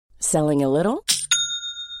Selling a little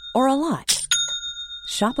or a lot?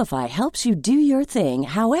 Shopify helps you do your thing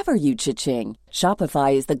however you cha-ching.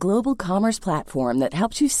 Shopify is the global commerce platform that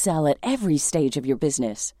helps you sell at every stage of your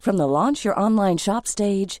business. From the launch your online shop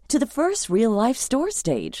stage to the first real-life store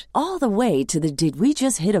stage, all the way to the did we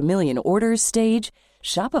just hit a million orders stage.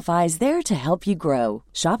 Shopify is there to help you grow.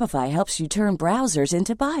 Shopify helps you turn browsers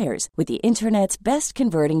into buyers with the internet's best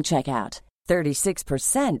converting checkout.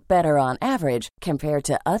 36% better on average compared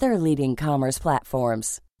to other leading commerce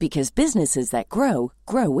platforms. Because businesses that grow,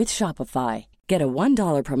 grow with Shopify. Get a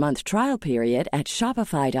 $1 per month trial period at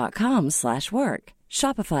shopify.com/work.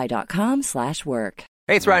 Shopify.com/work.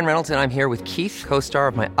 Hey, it's Ryan Reynolds, and I'm here with Keith, co-star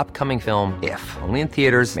of my upcoming film, If, only in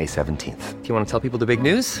theaters May 17th. Do you want to tell people the big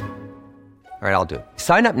news? All right, I'll do it.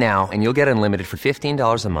 Sign up now and you'll get unlimited for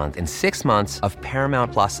 $15 a month and 6 months of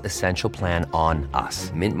Paramount Plus Essential Plan on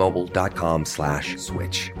us.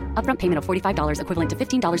 MintMobile.com/switch. Upfront payment of $45 equivalent to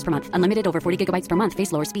 $15 per month. Unlimited over 40 gigabytes per month.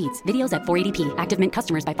 Face lower speeds. Videos at 480p. Active Mint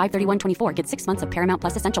customers by 531.24 get 6 months of Paramount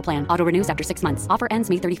Plus Essential Plan. Auto renews after 6 months. Offer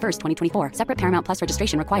ends May 31st, 2024. Separate Paramount Plus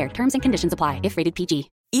registration required. Terms and conditions apply if rated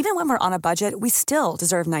PG. Even when we're on a budget, we still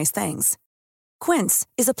deserve nice things. Quince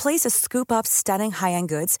is a place to scoop up stunning high-end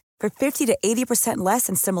goods for 50 to 80% less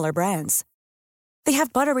than similar brands. They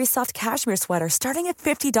have buttery soft cashmere sweaters starting at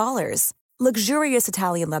 $50, luxurious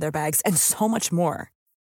Italian leather bags, and so much more.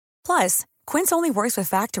 Plus, Quince only works with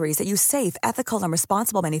factories that use safe, ethical, and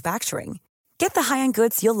responsible manufacturing. Get the high-end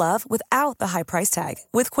goods you'll love without the high price tag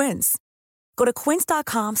with Quince. Go to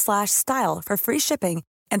quince.com/style for free shipping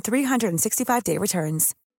and 365-day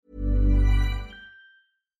returns.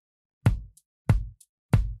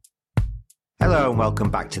 Hello and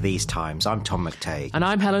welcome back to These Times. I'm Tom McTague. And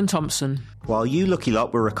I'm Helen Thompson. While you lucky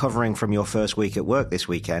lot were recovering from your first week at work this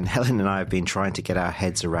weekend, Helen and I have been trying to get our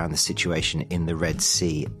heads around the situation in the Red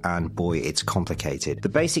Sea, and boy, it's complicated. The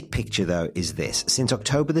basic picture, though, is this. Since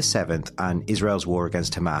October the 7th and Israel's war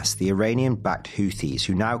against Hamas, the Iranian-backed Houthis,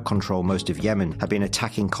 who now control most of Yemen, have been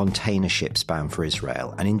attacking container ships bound for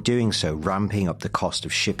Israel, and in doing so, ramping up the cost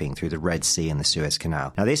of shipping through the Red Sea and the Suez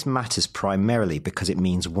Canal. Now, this matters primarily because it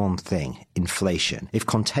means one thing: inflation. If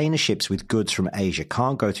container ships with goods from Asia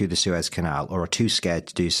can't go through the Suez Canal or are too scared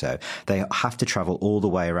to do so, they have to travel all the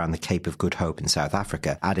way around the Cape of Good Hope in South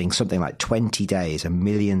Africa, adding something like 20 days and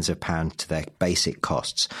millions of pounds to their basic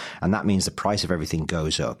costs. And that means the price of everything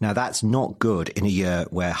goes up. Now, that's not good in a year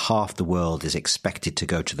where half the world is expected to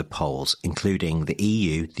go to the polls, including the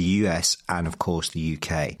EU, the US, and of course the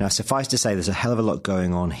UK. Now, suffice to say, there's a hell of a lot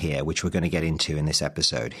going on here, which we're going to get into in this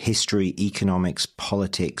episode. History, economics,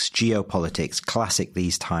 politics, geopolitics, classic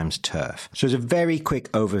These Times turf. So as a very quick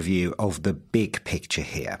overview of the big picture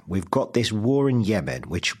here, we've got this war in Yemen,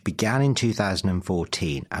 which began in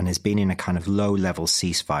 2014 and has been in a kind of low-level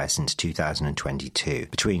ceasefire since 2022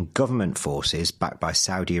 between government forces backed by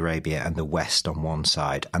Saudi Arabia and the West on one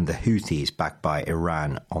side and the Houthis backed by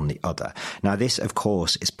Iran on the other. Now, this, of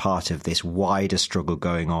course, is part of this wider struggle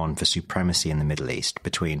going on for supremacy in the Middle East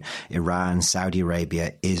between Iran, Saudi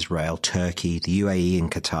Arabia, Israel, Turkey, the UAE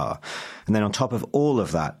and Qatar. And then on top of all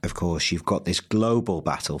of that, of course, you've got this global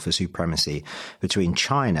battle for supremacy between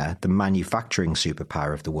China, the manufacturing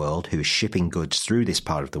superpower of the world, who is shipping goods through this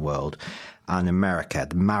part of the world, and America,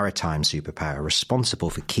 the maritime superpower, responsible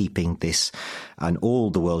for keeping this and all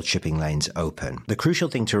the world shipping lanes open. The crucial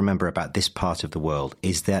thing to remember about this part of the world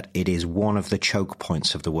is that it is one of the choke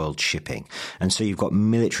points of the world shipping. And so you've got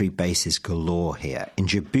military bases galore here. In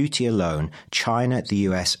Djibouti alone, China, the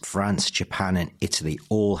US, France, Japan, and Italy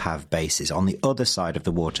all have bases. On the other side of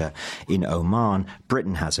the water, in Oman,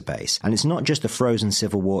 Britain has a base. And it's not just the frozen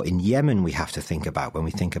civil war in Yemen we have to think about when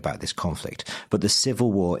we think about this conflict, but the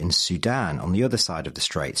civil war in Sudan on the other side of the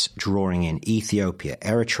straits, drawing in Ethiopia,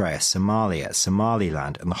 Eritrea, Somalia,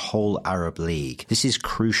 Somaliland, and the whole Arab League. This is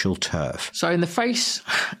crucial turf. So in the face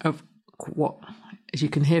of what, as you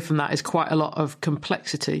can hear from that, is quite a lot of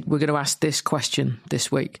complexity, we're going to ask this question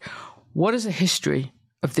this week. What is the history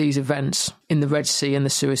of these events in the Red Sea and the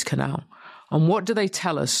Suez Canal? And what do they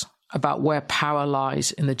tell us about where power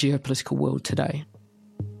lies in the geopolitical world today?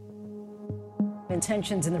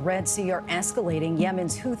 Tensions in the Red Sea are escalating.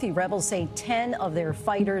 Yemen's Houthi rebels say 10 of their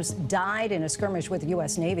fighters died in a skirmish with the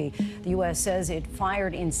U.S. Navy. The U.S. says it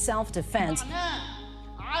fired in self-defense.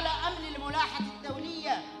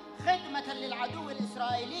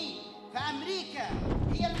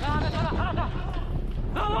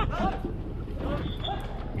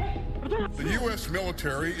 The U.S.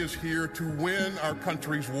 military is here to win our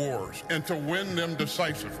country's wars and to win them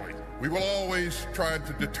decisively. We will always try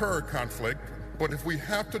to deter conflict, but if we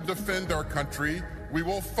have to defend our country, we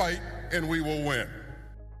will fight and we will win.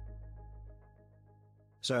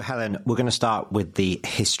 So, Helen, we're going to start with the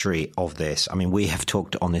history of this. I mean, we have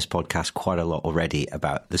talked on this podcast quite a lot already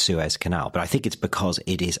about the Suez Canal, but I think it's because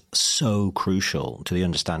it is so crucial to the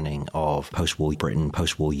understanding of post-war Britain,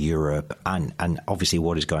 post-war Europe, and obviously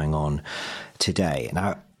what is going on today.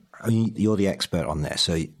 Now, you're the expert on this,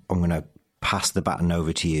 so I'm going to pass the baton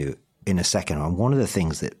over to you in a second. And one of the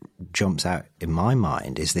things that jumps out in my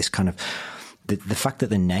mind is this kind of the fact that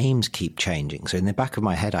the names keep changing. So in the back of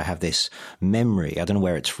my head, I have this memory, I don't know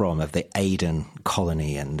where it's from, of the Aden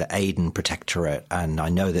colony and the Aden protectorate. And I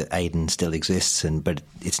know that Aden still exists, but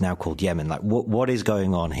it's now called Yemen. Like, what is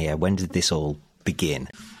going on here? When did this all begin?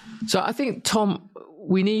 So I think, Tom,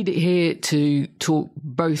 we need here to talk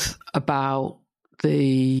both about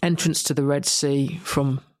the entrance to the Red Sea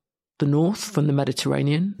from the north, from the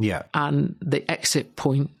Mediterranean, and the exit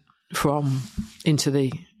point into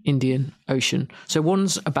the Indian Ocean. So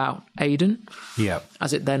one's about Aden,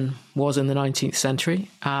 as it then was in the 19th century,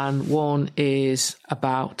 and one is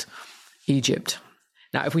about Egypt.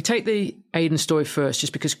 Now, if we take the Aden story first,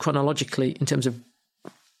 just because chronologically, in terms of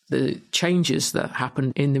the changes that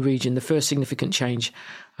happened in the region, the first significant change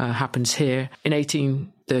happens here. In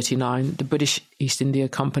 1839, the British East India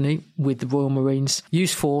Company, with the Royal Marines,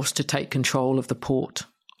 used force to take control of the port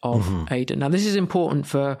of Aden. Now, this is important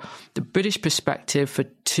for the British perspective for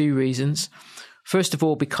two reasons. First of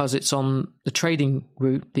all, because it's on the trading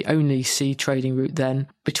route, the only sea trading route then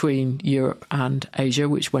between Europe and Asia,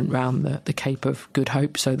 which went round the Cape of Good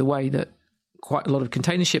Hope. So the way that quite a lot of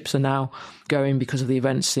container ships are now going because of the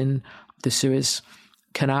events in the Suez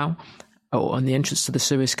Canal, or on the entrance to the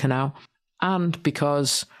Suez Canal, and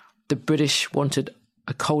because the British wanted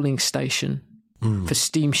a coaling station for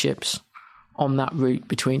steamships on that route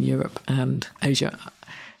between Europe and Asia.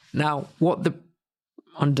 Now,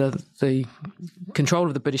 under the control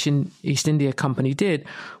of the British East India Company did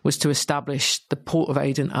was to establish the port of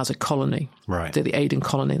Aden as a colony. Right. So the Aden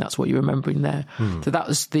colony, that's what you're remembering there. So that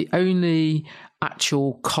was the only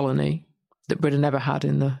actual colony that Britain ever had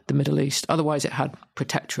in the Middle East. Otherwise, it had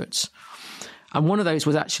protectorates. And one of those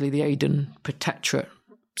was actually the Aden Protectorate,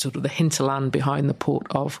 sort of the hinterland behind the port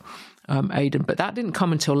of Aden. But that didn't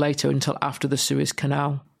come until later, until after the Suez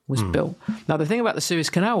Canal was built. Now, the thing about the Suez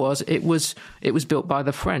Canal was it was built by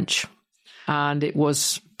the French, and it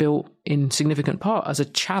was built in significant part as a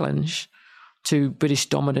challenge to British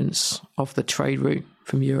dominance of the trade route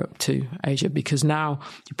from Europe to Asia, because now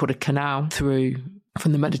you put a canal through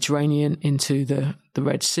from the Mediterranean into the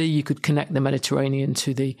Red Sea. You could connect the Mediterranean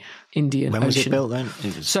to the Indian Ocean. When was it built then?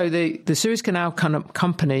 So the Suez Canal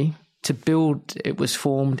Company, to build it, was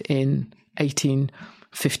formed in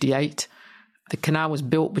 1858. The canal was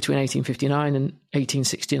built between 1859 and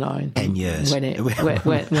 1869. 10 years. When it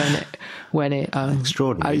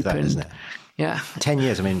extraordinary, opened. that, isn't it? Yeah. 10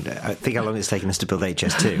 years. I mean, I think how long it's taken us to build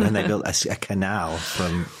HS2, and they built a canal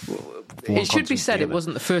from It should be said, it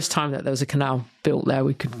wasn't the first time that there was a canal built there.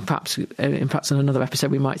 We could perhaps in another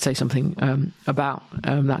episode, we might say something about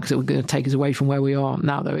that, because it was going to take us away from where we are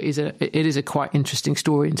now, though. It is a quite interesting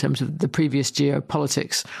story in terms of the previous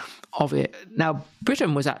geopolitics of it. Now,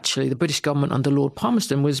 the British government under Lord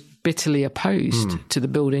Palmerston was bitterly opposed to the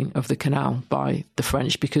building of the canal by the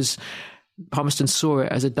French, because Palmerston saw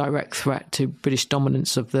it as a direct threat to British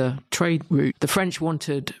dominance of the trade route. The French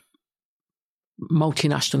wanted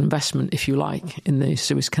multinational investment, if you like, in the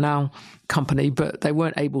Suez Canal Company, but they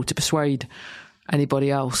weren't able to persuade anybody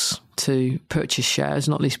else to purchase shares,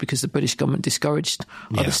 not least because the British government discouraged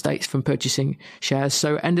other states from purchasing shares.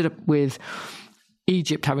 So it ended up with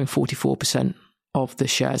Egypt having 44% of the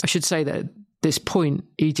shares. I should say that at this point,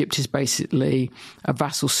 Egypt is basically a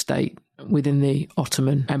vassal state within the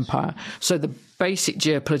Ottoman Empire. So the basic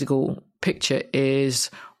geopolitical picture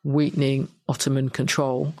is weakening Ottoman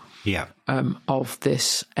control of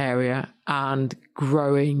this area and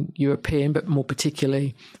growing European, but more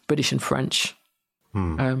particularly British and French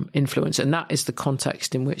influence. And that is the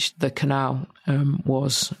context in which the canal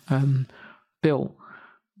was built.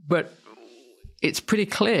 But it's pretty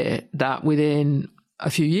clear that within a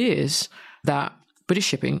few years that British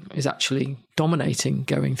shipping is actually dominating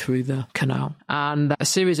going through the canal. And a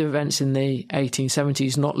series of events in the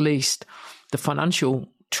 1870s, not least the financial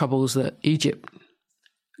troubles that Egypt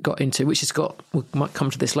got into, which has got, we might come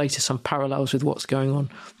to this later, some parallels with what's going on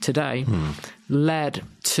today, led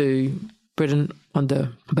to Britain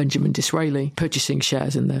under Benjamin Disraeli purchasing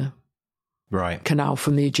shares in the canal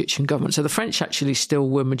from the Egyptian government. So the French actually still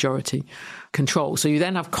were majority control. So you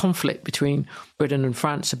then have conflict between Britain and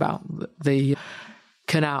France about the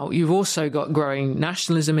canal. You've also got growing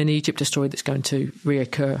nationalism in Egypt, a story that's going to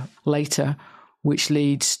reoccur later, which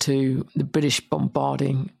leads to the British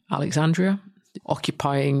bombarding Alexandria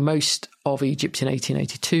occupying most of Egypt in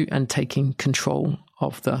 1882 and taking control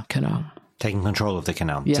of the canal. Taking control of the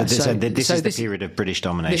canal. Yeah, so this is the period of British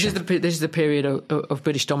domination. This is the period of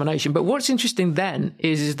British domination. But what's interesting then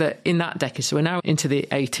is that in that decade, so we're now into the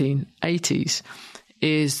 1880s,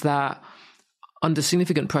 is that under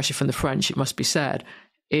significant pressure from the French, it must be said,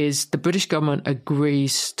 is the British government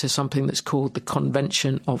agrees to something that's called the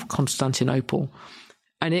Convention of Constantinople.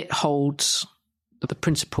 And it holds the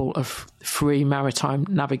principle of free maritime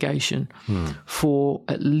navigation for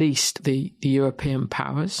at least the European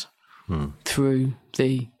powers through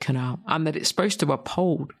the canal, and that it's supposed to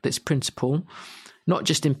uphold this principle, not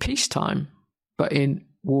just in peacetime, but in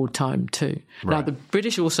wartime too. Right. Now, the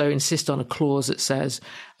British also insist on a clause that says,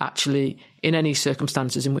 actually, in any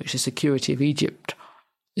circumstances in which the security of Egypt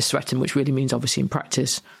is threatened, which really means, obviously, in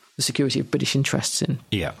practice, the security of British interests in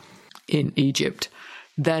Egypt,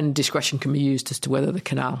 then discretion can be used as to whether the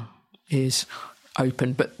canal is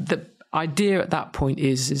open. But the idea at that point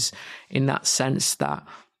is in that sense that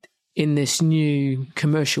in this new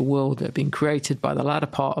commercial world that had been created by the latter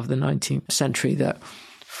part of the 19th century, that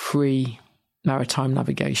free maritime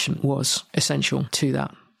navigation was essential to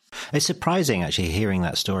that. It's surprising, actually, hearing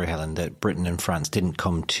that story, Helen, that Britain and France didn't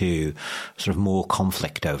come to sort of more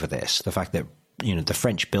conflict over this. The fact that, you know, the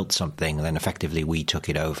French built something and then effectively we took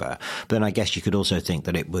it over. But then I guess you could also think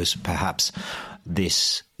that it was perhaps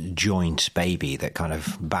this joint baby that kind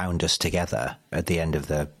of bound us together at the end of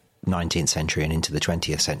the 19th century and into the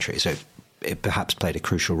 20th century. So it perhaps played a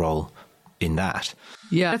crucial role in that.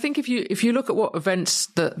 Yeah, I think if you look at what events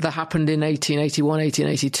that happened in 1881,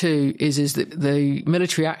 1882, is that the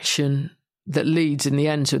military action that leads in the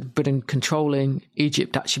end to Britain controlling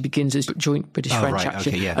Egypt actually begins as joint British-French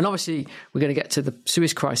action. Okay, yeah. And obviously, we're going to get to the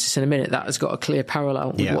Suez Crisis in a minute. That has got a clear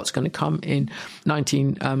parallel with what's going to come in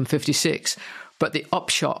 1956. But the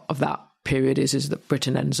upshot of that period is that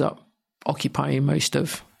Britain ends up occupying most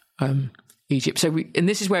of Egypt. So and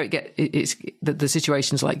this is where the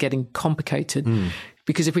situation's like getting complicated,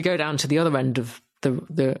 because if we go down to the other end of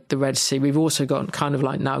the Red Sea, we've also got kind of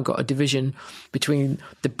like now got a division between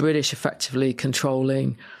the British effectively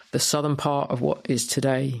controlling the southern part of what is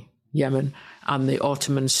today Yemen, and the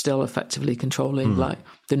Ottomans still effectively controlling like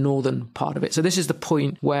the northern part of it. So this is the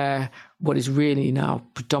point where what is really now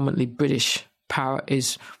predominantly British power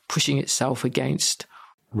is pushing itself against.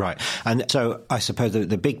 Right. And so I suppose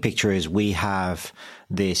the big picture is we have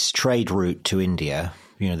this trade route to India,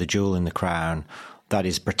 you know, the jewel in the crown, that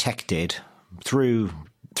is protected through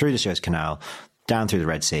the Suez Canal, down through the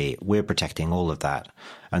Red Sea. We're protecting all of that.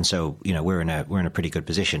 And so, you know, we're in a pretty good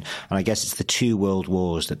position. And I guess it's the two world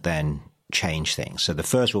wars that then change things. So the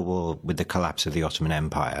First World War with the collapse of the Ottoman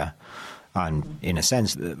Empire, and in a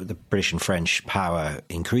sense, the British and French power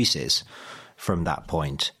increases from that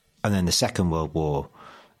point. And then the Second World War,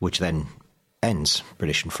 which then ends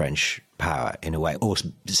British and French power in a way, or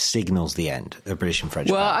signals the end of British and French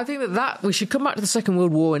power. Well, I think that we should come back to the Second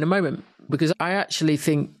World War in a moment, because I actually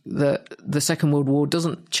think that the Second World War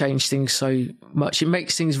doesn't change things so much. It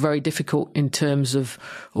makes things very difficult in terms of,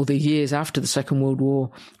 or the years after the Second World War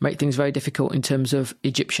make things very difficult in terms of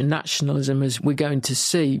Egyptian nationalism, as we're going to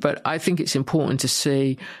see. But I think it's important to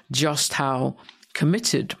see just how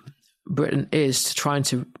committed Britain is to trying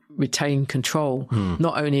to retain control,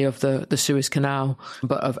 not only of the Suez Canal,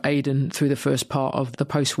 but of Aden through the first part of the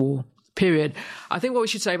post-war period. I think what we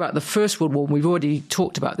should say about the First World War, we've already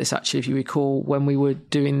talked about this actually, if you recall, when we were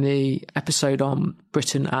doing the episode on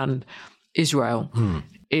Britain and Israel,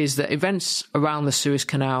 is that events around the Suez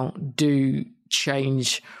Canal do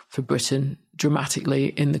change for Britain dramatically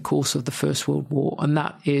in the course of the First World War. And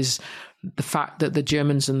that is the fact that the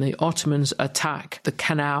Germans and the Ottomans attack the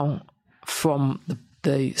canal from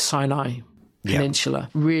the Sinai Peninsula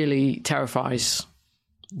really terrifies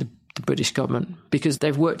the British government, because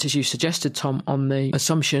they've worked, as you suggested, Tom, on the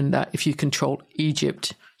assumption that if you control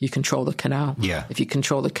Egypt, you control the canal. Yeah. If you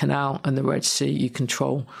control the canal and the Red Sea, you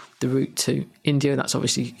control the route to India. And that's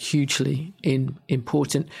obviously hugely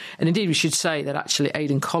important. And indeed, we should say that actually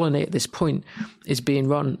Aden Colony at this point is being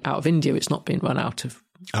run out of India. It's not being run out of,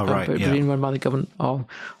 being run by the government of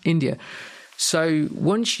India. So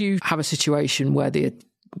once you have a situation where the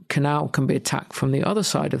canal can be attacked from the other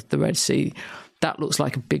side of the Red Sea, that looks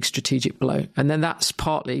like a big strategic blow. And then that's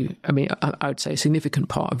partly, I mean, I would say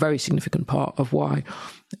a very significant part of why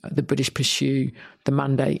the British pursue the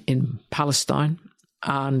mandate in Palestine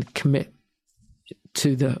and commit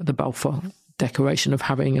to the Balfour Declaration of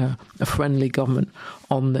having a friendly government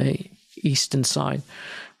on the eastern side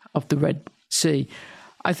of the Red Sea.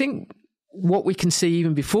 I think what we can see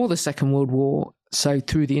even before the Second World War so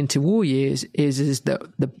through the interwar years is that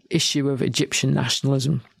the issue of Egyptian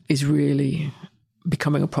nationalism is really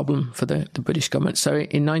becoming a problem for the British government. So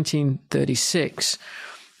in 1936,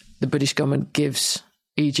 the British government gives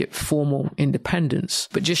Egypt formal independence,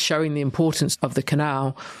 but just showing the importance of the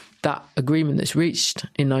canal, that agreement that's reached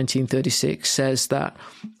in 1936 says that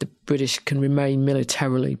the British can remain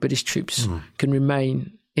militarily, British troops can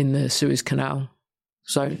remain in the Suez Canal.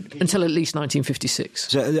 So until at least 1956.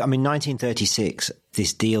 So, I mean, 1936,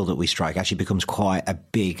 this deal that we strike actually becomes quite a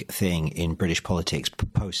big thing in British politics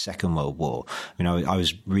post-Second World War. You know, I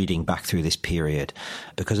was reading back through this period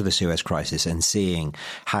because of the Suez Crisis and seeing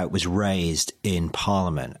how it was raised in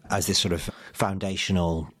Parliament as this sort of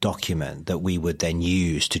foundational document that we would then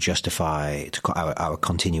use to justify our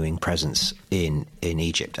continuing presence in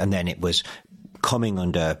Egypt. And then it was coming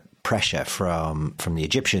under pressure from the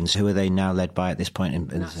Egyptians, who are they now led by at this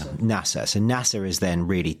point? Nasser. So Nasser is then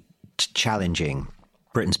really challenging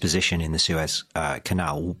Britain's position in the Suez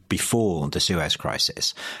Canal before the Suez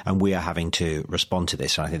Crisis, and we are having to respond to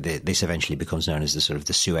this. And I think this eventually becomes known as the sort of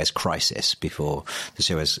the Suez Crisis before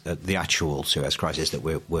the actual Suez Crisis that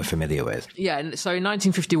we're familiar with. Yeah, and so in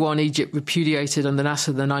 1951, Egypt repudiated under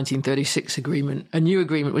Nasser the 1936 agreement. A new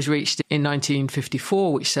agreement was reached in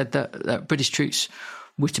 1954, which said that British troops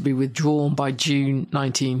were to be withdrawn by June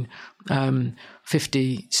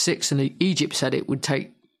 1956, and Egypt said it would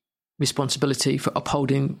take responsibility for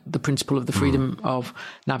upholding the principle of the freedom of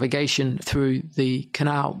navigation through the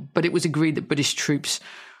canal. But it was agreed that British troops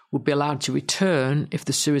would be allowed to return if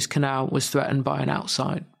the Suez Canal was threatened by an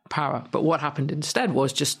outside power. But what happened instead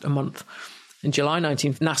was, just a month in July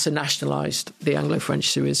 19th, Nasser nationalised the Anglo-French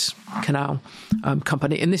Suez Canal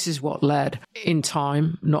Company. And this is what led, in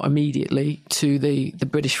time, not immediately, to the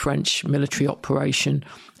British-French military operation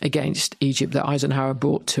against Egypt that Eisenhower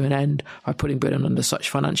brought to an end by putting Britain under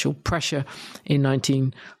such financial pressure in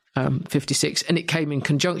 1956. And it came in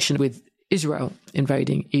conjunction with Israel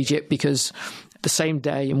invading Egypt, because the same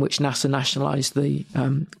day in which Nasser nationalised the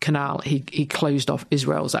canal, he closed off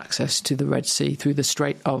Israel's access to the Red Sea through the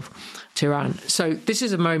Strait of Tiran. So this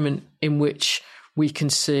is a moment in which we can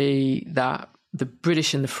see that the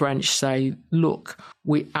British and the French say, look,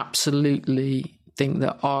 we absolutely think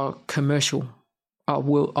that our commercial,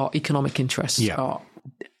 our economic interests are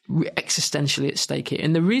existentially at stake here.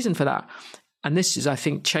 And the reason for that, and this is, I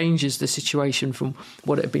think, changes the situation from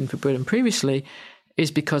what it had been for Britain previously, is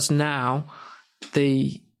because now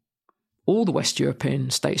all the West European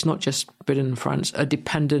states, not just Britain and France, are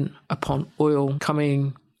dependent upon oil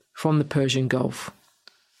coming from the Persian Gulf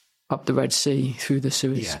up the Red Sea through the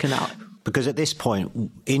Suez Canal. Because at this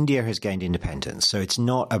point, India has gained independence, so it's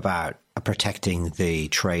not about protecting the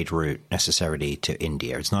trade route necessarily to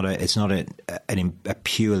India. It's not a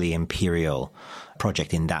purely imperial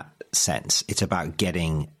project in that sense. It's about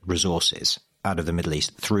getting resources out of the Middle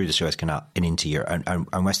East through the Suez Canal and into Europe,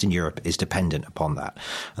 and Western Europe is dependent upon that,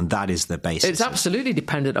 and that is the basis. It's absolutely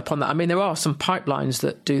dependent upon that. I mean, there are some pipelines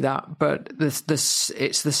that do that, but it's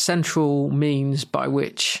the central means by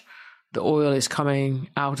which the oil is coming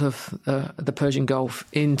out of the Persian Gulf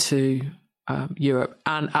into Europe,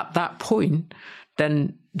 and at that point,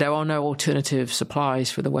 then there are no alternative supplies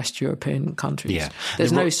for the West European countries. Yeah.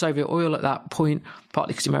 There's no Soviet oil at that point,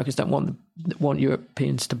 partly because the Americans don't want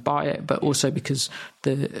Europeans to buy it, but also because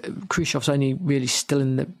Khrushchev's only really still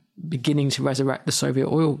in the beginning to resurrect the Soviet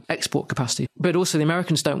oil export capacity. But also the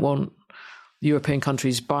Americans don't want European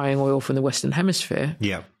countries buying oil from the Western Hemisphere.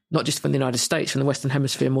 Yeah. Not just from the United States, from the Western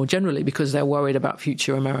Hemisphere more generally, because they're worried about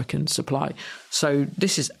future American supply. So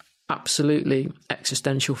this is absolutely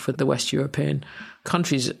existential for the West European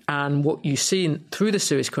countries. And what you see through the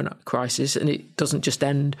Suez Crisis, and it doesn't just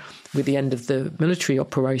end with the end of the military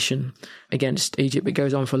operation against Egypt, it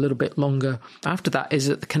goes on for a little bit longer after that, is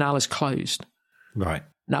that the canal is closed. Right.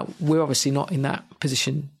 Now, we're obviously not in that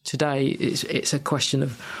position today. It's a question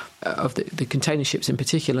of the container ships in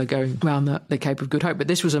particular going around the Cape of Good Hope. But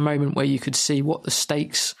this was a moment where you could see what the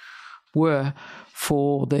stakes were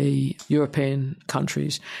for the European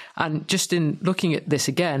countries. And just in looking at this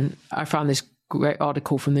again, I found this great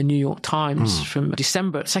article from the New York Times from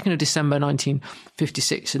 2nd of December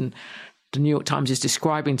 1956, and the New York Times is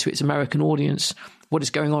describing to its American audience what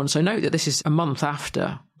is going on. So note that this is a month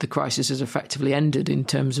after the crisis has effectively ended in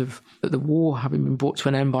terms of the war having been brought to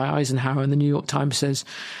an end by Eisenhower, and the New York Times says,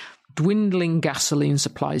 dwindling gasoline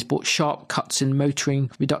supplies brought sharp cuts in motoring,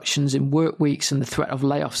 reductions in work weeks, and the threat of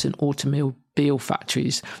layoffs in automobile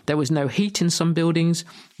factories. There was no heat in some buildings.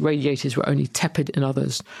 Radiators were only tepid in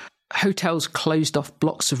others. Hotels closed off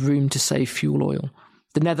blocks of room to save fuel oil.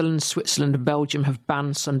 The Netherlands, Switzerland and Belgium have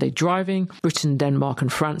banned Sunday driving. Britain, Denmark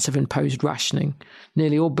and France have imposed rationing.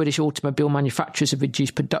 Nearly all British automobile manufacturers have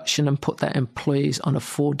reduced production and put their employees on a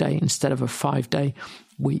 4-day instead of a 5-day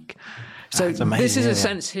week. So amazing, this is a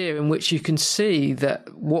sense here in which you can see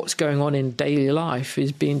that what's going on in daily life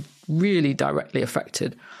is being really directly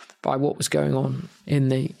affected by what was going on in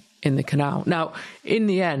the canal. Now, in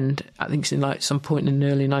the end, I think it's in like some point in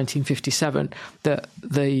early 1957 that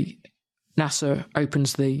the Nasser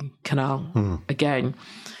opens the canal again.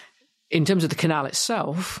 In terms of the canal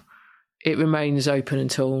itself, it remains open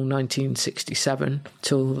until 1967,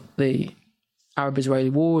 till the Arab-Israeli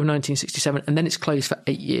War of 1967, and then it's closed for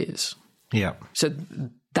 8 years. Yeah. So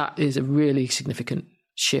that is a really significant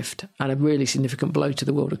shift and a really significant blow to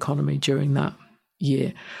the world economy during that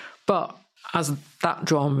year. But as that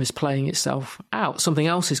drama is playing itself out, something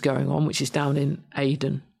else is going on, which is down in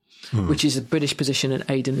Aden, which is a British position, and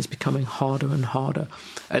Aden is becoming harder and harder,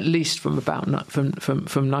 at least from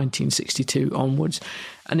 1962 onwards.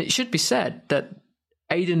 And it should be said that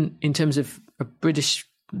Aden, in terms of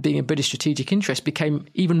being a British strategic interest, became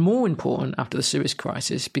even more important after the Suez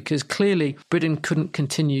Crisis, because clearly Britain couldn't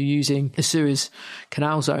continue using the Suez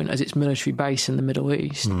Canal Zone as its military base in the Middle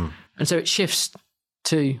East. And so it shifts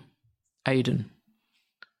to Aden.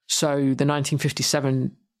 So the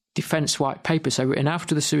 1957 Defence White Paper, so written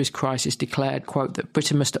after the Suez Crisis, declared, quote, that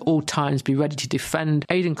Britain must at all times be ready to defend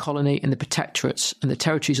Aden Colony and the protectorates and the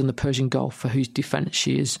territories on the Persian Gulf for whose defence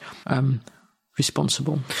she is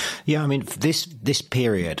responsible. Yeah, I mean, this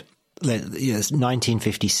period,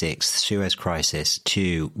 1956, Suez Crisis,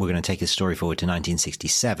 we're going to take this story forward to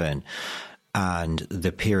 1967, and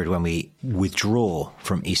the period when we withdraw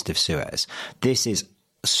from east of Suez. This is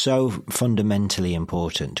so fundamentally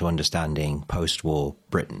important to understanding post-war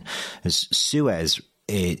Britain, as Suez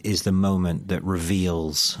is the moment that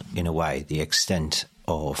reveals, in a way, the extent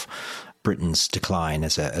of Britain's decline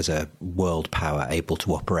as a world power able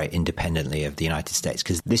to operate independently of the United States,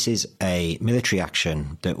 because this is a military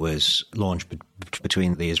action that was launched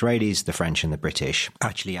between the Israelis, the French and the British,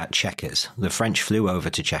 actually at Chequers. The French flew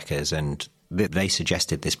over to Chequers and they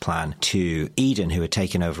suggested this plan to Eden, who had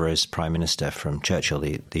taken over as Prime Minister from Churchill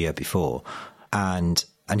the year before. And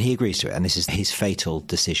he agrees to it, and this is his fatal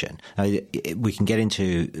decision. Now, we can get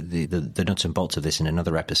into the nuts and bolts of this in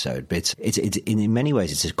another episode, but it's in many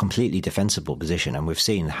ways it's a completely defensible position, and we've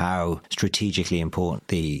seen how strategically important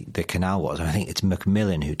the canal was. And I think it's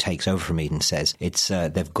Macmillan who takes over from Eden, says it's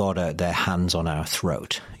they've got their hands on our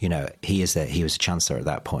throat. You know, he was the Chancellor at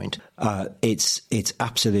that point. It's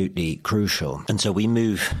absolutely crucial, and so we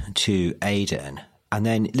move to Aden. And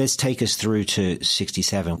then let's take us through to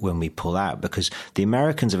 67 when we pull out, because the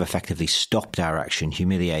Americans have effectively stopped our action,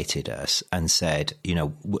 humiliated us, and said, you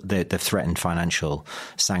know, they've threatened financial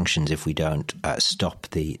sanctions if we don't stop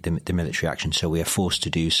the military action. So we are forced to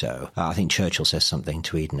do so. I think Churchill says something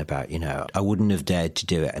to Eden about, you know, I wouldn't have dared to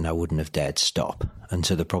do it and I wouldn't have dared stop. And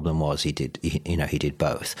so the problem was he did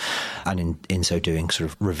both. And in so doing sort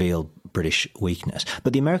of revealed British weakness.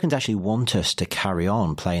 But the Americans actually want us to carry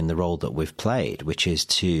on playing the role that we've played, which is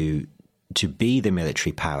to be the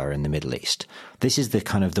military power in the Middle East. This is the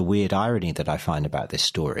kind of the weird irony that I find about this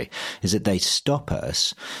story, is that they stop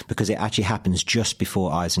us because it actually happens just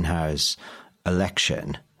before Eisenhower's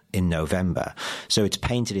election in November. So it's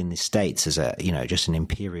painted in the States as just an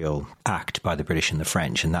imperial act by the British and the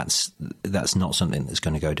French, and that's not something that's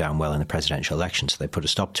going to go down well in the presidential election, so they put a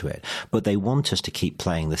stop to it. But they want us to keep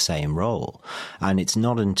playing the same role. And it's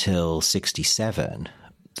not until 67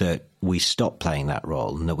 that we stop playing that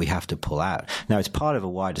role and that we have to pull out. Now, it's part of a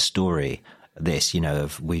wider story, this,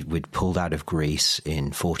 we'd pulled out of Greece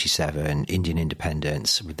in 47, Indian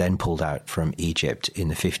independence, we then pulled out from Egypt in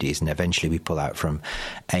the 50s, and eventually we pull out from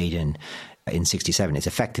Aden in 67. It's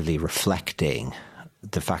effectively reflecting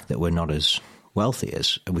the fact that we're not as wealthy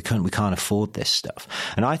as we can't afford this stuff.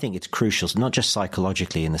 And I think it's crucial, not just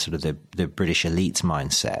psychologically in the sort of the British elite's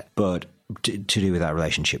mindset, but to do with our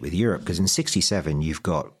relationship with Europe, because in 67 you've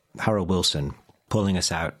got Harold Wilson pulling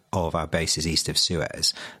us out of our bases east of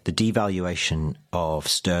Suez, the devaluation of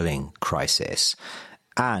sterling crisis,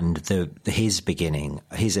 and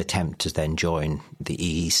his attempt to then join the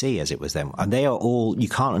EEC as it was then. And they are all, you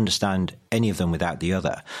can't understand any of them without the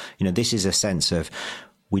other. This is a sense of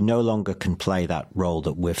we no longer can play that role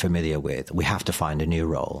that we're familiar with. We have to find a new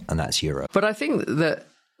role, and that's Europe. But I think that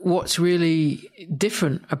what's really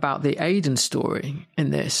different about the Aden story in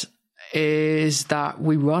this is that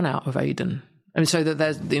we run out of Aden. And so that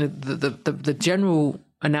there's the general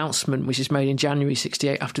announcement, which is made in January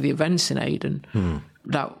 68 after the events in Aden,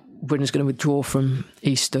 that Britain's going to withdraw from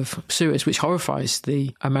east of Suez, which horrifies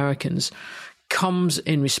the Americans, comes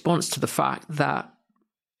in response to the fact that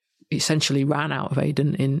it essentially ran out of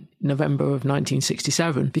Aden in November of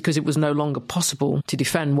 1967 because it was no longer possible to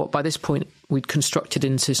defend what by this point we'd constructed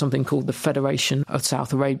into something called the Federation of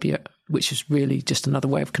South Arabia, which is really just another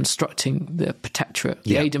way of constructing the protectorate,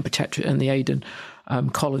 the Aden protectorate and the Aden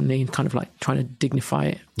colony, and kind of like trying to dignify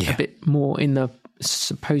it a bit more in the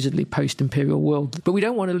supposedly post-imperial world. But we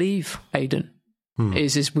don't want to leave Aden.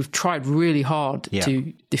 Is we've tried really hard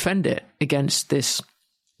to defend it against this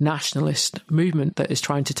nationalist movement that is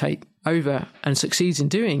trying to take over and succeeds in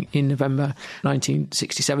doing in November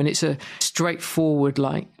 1967. It's a straightforward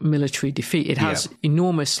military defeat. It has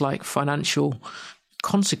enormous financial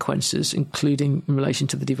consequences, including in relation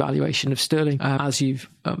to the devaluation of sterling, as you've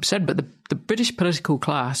said. But the British political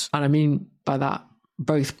class, and I mean by that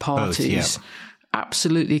both parties,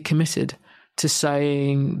 absolutely committed to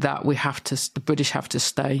saying that the British have to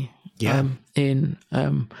stay in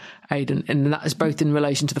Aden. And that is both in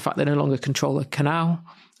relation to the fact they no longer control the canal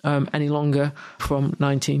any longer from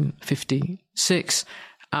 1956,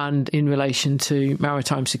 and in relation to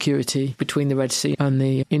maritime security between the Red Sea and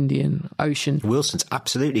the Indian Ocean. Wilson's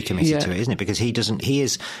absolutely committed to it, isn't it? Because he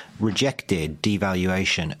has rejected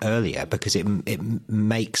devaluation earlier because it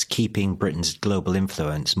makes keeping Britain's global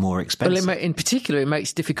influence more expensive. Well, in particular, it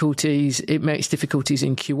makes difficulties in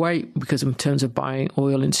Kuwait because in terms of buying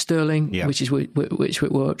oil in sterling, which we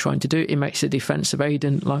were trying to do. It makes the defence of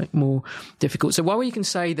Aden more difficult. So while you can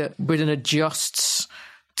say that Britain adjusts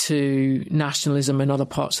to nationalism in other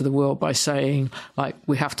parts of the world by saying,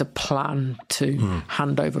 we have to plan to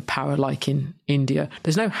hand over power like in India,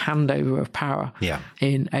 there's no handover of power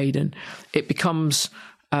in Aden. It becomes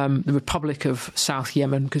the Republic of South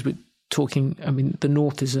Yemen, because we're talking, the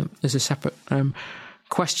north is a separate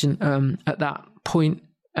question. At that point,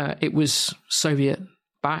 it was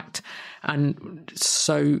Soviet-backed. And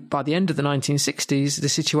so by the end of the 1960s, the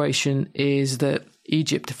situation is that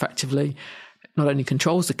Egypt effectively not only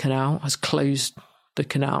controls the canal, has closed the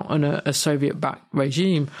canal, and a Soviet-backed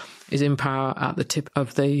regime is in power at the tip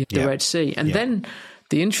of the Red Sea. And then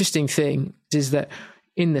the interesting thing is that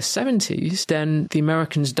in the 70s, then the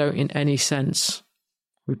Americans don't in any sense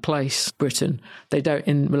replace Britain. They don't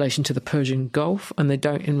in relation to the Persian Gulf, and they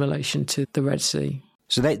don't in relation to the Red Sea.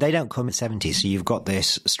 So they don't come at 70. So you've got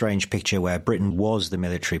this strange picture where Britain was the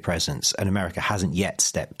military presence and America hasn't yet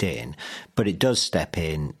stepped in, but it does step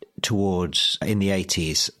in towards in the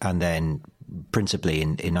 80s, and then principally in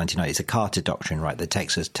 1990. It's the Carter Doctrine, right, that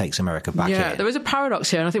takes America back in. Yeah, there is a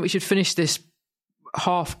paradox here, and I think we should finish this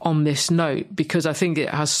half on this note, because I think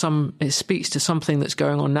it speaks to something that's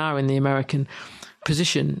going on now in the American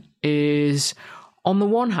position. Is on the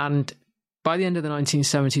one hand, by the end of the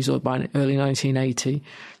 1970s or by early 1980,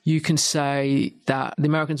 you can say that the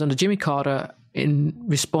Americans under Jimmy Carter, in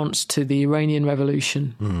response to the Iranian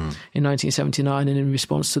Revolution in 1979 and in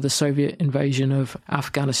response to the Soviet invasion of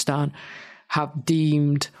Afghanistan, have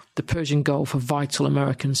deemed the Persian Gulf a vital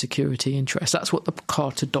American security interest. That's what the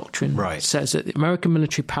Carter Doctrine says, that the American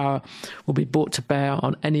military power will be brought to bear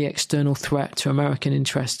on any external threat to American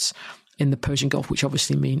interests in the Persian Gulf, which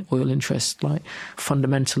obviously mean oil interests,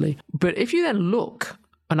 fundamentally. But if you then look,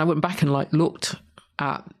 and I went back and looked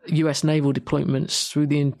at US naval deployments through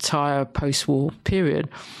the entire post-war period,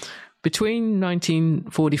 between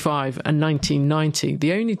 1945 and 1990,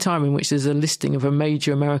 the only time in which there's a listing of a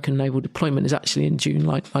major American naval deployment is actually in June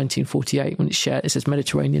 1948, when it says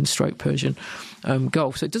Mediterranean/Persian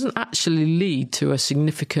Gulf. So it doesn't actually lead to a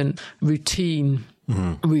significant routine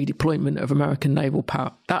redeployment of American naval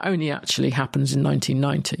power. That only actually happens in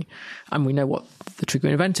 1990. And we know what the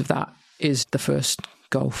triggering event of that is, the first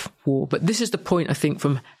Gulf War. But this is the point, I think,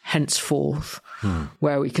 from henceforth,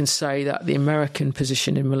 where we can say that the American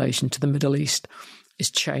position in relation to the Middle East is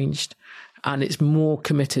changed, and it's more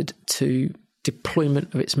committed to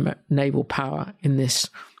deployment of its naval power in this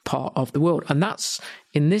part of the world. And that's,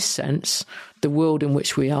 in this sense, the world in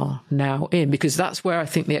which we are now in, because that's where I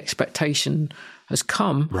think the expectation has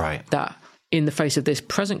come, that in the face of this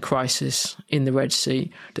present crisis in the Red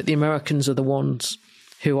Sea, that the Americans are the ones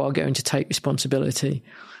who are going to take responsibility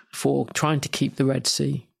for trying to keep the Red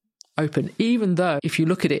Sea open, even though if you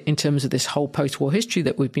look at it in terms of this whole post-war history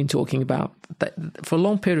that we've been talking about, that for a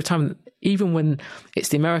long period of time, even when it's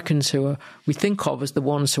the Americans who we think of as the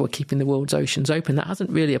ones who are keeping the world's oceans open, that hasn't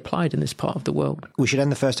really applied in this part of the world. We should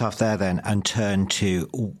end the first half there then and turn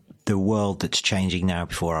to the world that's changing now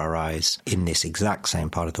before our eyes in this exact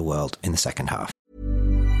same part of the world in the second half.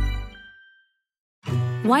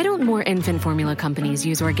 Why don't more infant formula companies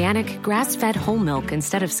use organic, grass-fed whole milk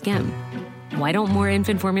instead of skim? Why don't more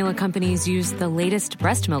infant formula companies use the latest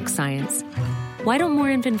breast milk science? Why don't more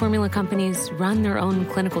infant formula companies run their own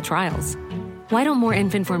clinical trials? Why don't more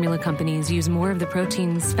infant formula companies use more of the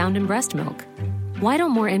proteins found in breast milk? Why don't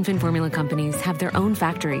more infant formula companies have their own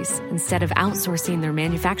factories instead of outsourcing their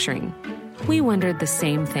manufacturing? We wondered the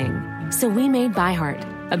same thing. So we made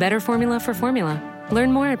ByHeart, a better formula for formula.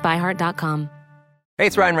 Learn more at byheart.com. Hey,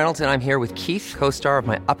 it's Ryan Reynolds, and I'm here with Keith, co-star of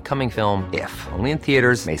my upcoming film, If, only in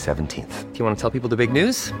theaters May 17th. Do you want to tell people the big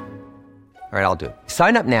news? All right, I'll do it.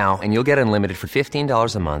 Sign up now and you'll get unlimited for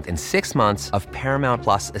 $15 a month and 6 months of Paramount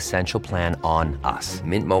Plus Essential Plan on us.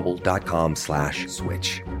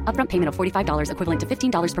 MintMobile.com/switch. Upfront payment of $45 equivalent to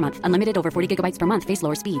 $15 per month. Unlimited over 40 gigabytes per month. Face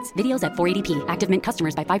lower speeds. Videos at 480p. Active Mint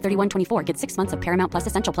customers by 531.24 get 6 months of Paramount Plus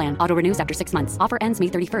Essential Plan. Auto renews after 6 months. Offer ends May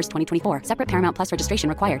 31st, 2024. Separate Paramount Plus registration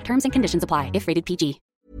required. Terms and conditions apply if rated PG.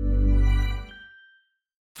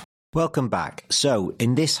 Welcome back. So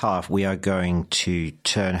in this half, we are going to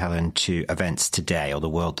turn, Helen, to events today, or the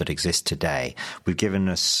world that exists today. We've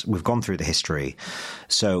gone through the history.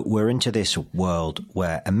 So we're into this world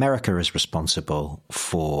where America is responsible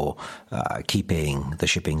for keeping the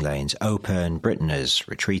shipping lanes open. Britain has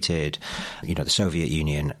retreated. The Soviet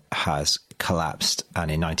Union has collapsed. And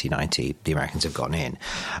in 1990, the Americans have gotten in.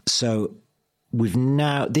 So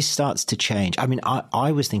this starts to change. I mean,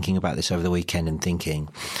 I was thinking about this over the weekend and thinking,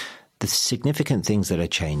 the significant things that are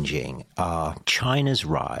changing are China's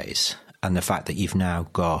rise and the fact that you've now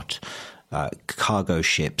got cargo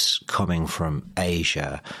ships coming from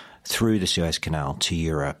Asia through the Suez Canal to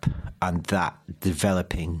Europe, and that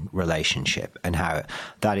developing relationship and how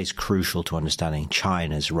that is crucial to understanding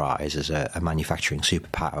China's rise as a manufacturing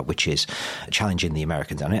superpower, which is challenging the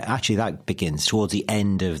Americans. And actually that begins towards the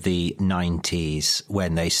end of the 90s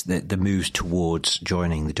when the moves towards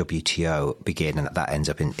joining the WTO begin, and that ends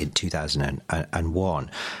up in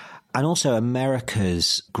 2001. And also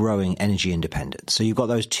America's growing energy independence. So you've got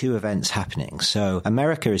those two events happening. So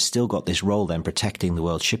America has still got this role then protecting the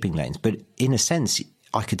world's shipping lanes. But in a sense,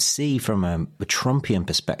 I could see from a Trumpian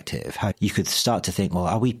perspective how you could start to think, well,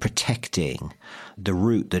 are we protecting the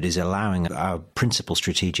route that is allowing our principal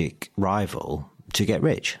strategic rival to get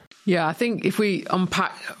rich? Yeah, I think if we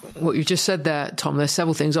unpack what you just said there, Tom, there's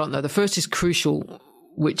several things, aren't there? The first is crucial,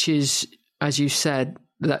 which is, as you said,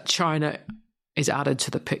 that China is added to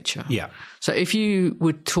the picture. Yeah. So if you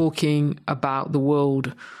were talking about the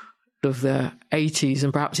world of the 80s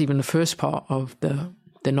and perhaps even the first part of the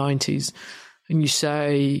 90s, and you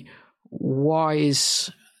say, why is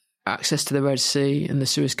access to the Red Sea and the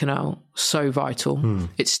Suez Canal so vital?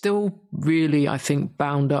 It's still really, I think,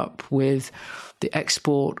 bound up with the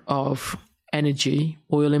export of energy,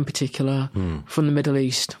 oil in particular, from the Middle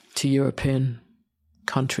East to European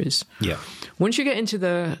countries. Yeah. Once you get into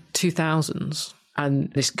the 2000s,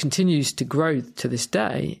 and this continues to grow to this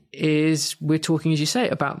day, we're talking, as you say,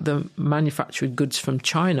 about the manufactured goods from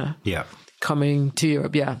China coming to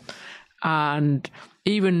Europe, and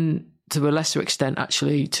even to a lesser extent,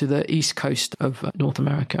 actually, to the east coast of North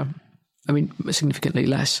America. I mean, significantly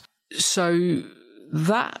less. So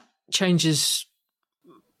that changes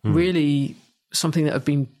really something that had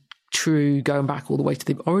been true going back all the way to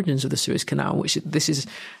the origins of the Suez Canal, which this is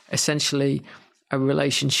essentially a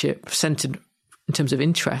relationship centered in terms of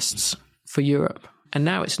interests for Europe. And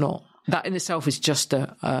now it's not. That in itself is just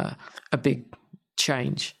a big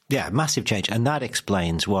change. Yeah, massive change. And that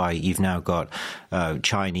explains why you've now got a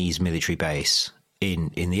Chinese military base in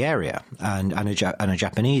the area and a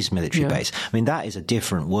Japanese military base. I mean, that is a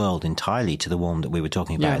different world entirely to the one that we were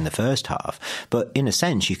talking about in the first half. But in a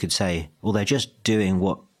sense, you could say, well, they're just doing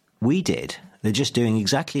what we did. They're just doing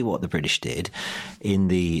exactly what the British did in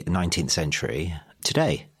the 19th century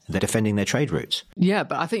today. They're defending their trade routes. Yeah,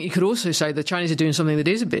 but I think you could also say the Chinese are doing something that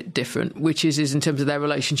is a bit different, which is in terms of their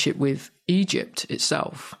relationship with Egypt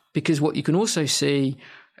itself. Because what you can also see,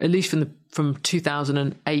 at least from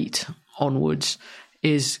 2008 onwards,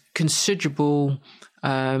 is considerable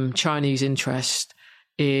Chinese interest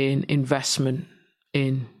in investment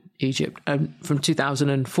in Egypt. And from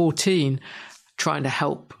 2014, trying to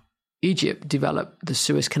help Egypt develop the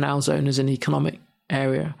Suez Canal zone as an economic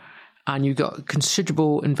area. And you've got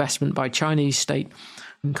considerable investment by Chinese state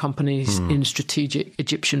companies in strategic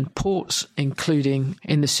Egyptian ports, including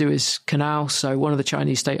in the Suez Canal. So one of the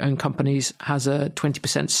Chinese state-owned companies has a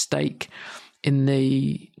 20% stake in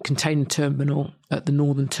the container terminal at the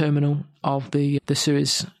northern terminal of the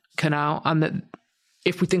Suez Canal. And that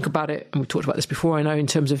if we think about it, and we've talked about this before, I know in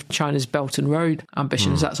terms of China's Belt and Road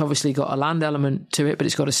ambitions, that's obviously got a land element to it, but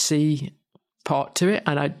it's got a sea part to it.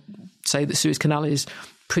 And I'd say the Suez Canal is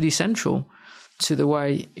pretty central to the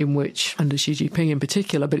way in which, under Xi Jinping in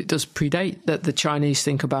particular, but it does predate that the Chinese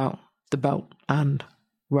think about the Belt and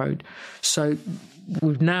road. So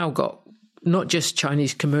we've now got not just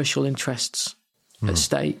Chinese commercial interests at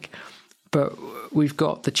stake, but we've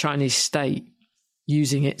got the Chinese state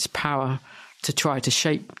using its power to try to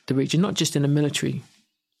shape the region, not just in a military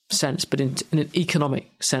sense, but in an economic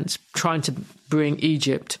sense, trying to bring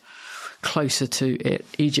Egypt closer to it.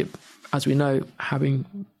 Egypt, as we know, having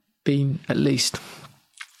been, at least,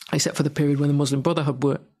 except for the period when the Muslim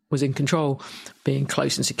Brotherhood was in control, being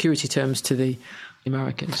close in security terms to the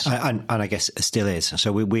Americans. And I guess it still is.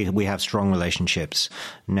 So we have strong relationships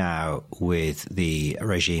now with the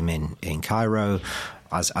regime in Cairo,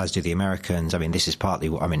 as do the Americans. I mean, this is partly,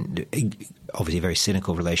 obviously a very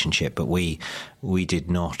cynical relationship, but we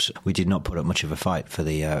did not put up much of a fight for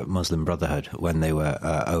the Muslim Brotherhood when they were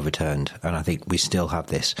overturned, and I think we still have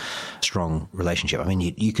this strong relationship. I mean,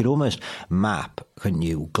 you could almost map, couldn't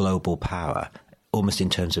you, global power almost in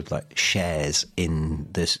terms of like shares in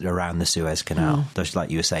this around the Suez Canal. Just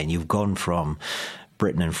like you were saying, you've gone from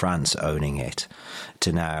Britain and France owning it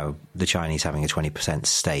to now the Chinese having a 20%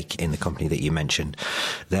 stake in the company that you mentioned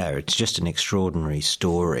there. It's just an extraordinary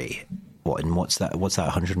story. What's that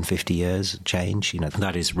 150 years change?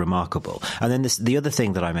 That is remarkable. And then the other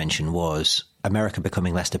thing that I mentioned was America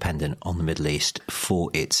becoming less dependent on the Middle East for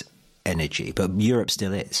its energy, but Europe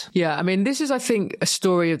still is. Yeah, I mean, this is, I think, a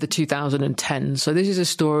story of the 2010s. So this is a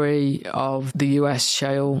story of the US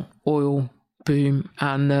shale oil boom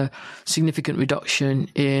and the significant reduction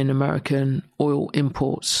in American oil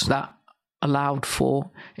imports that allowed for,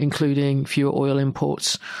 including fewer oil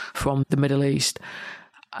imports from the Middle East.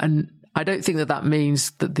 And I don't think that means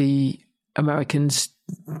that the Americans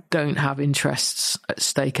don't have interests at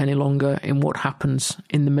stake any longer in what happens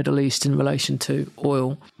in the Middle East in relation to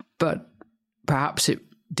oil, but perhaps it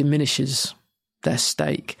diminishes their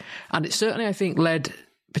stake. And it certainly, I think, led,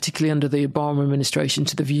 particularly under the Obama administration,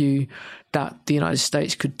 to the view that the United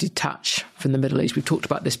States could detach from the Middle East. We've talked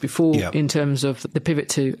about this before in terms of the pivot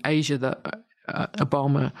to Asia that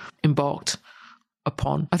Obama embarked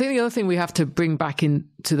upon. I think the other thing we have to bring back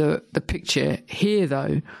into the picture here,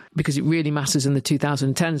 though, because it really matters in the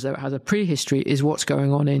 2010s, though it has a prehistory, is what's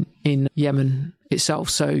going on in Yemen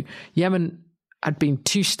itself. So Yemen had been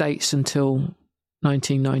two states until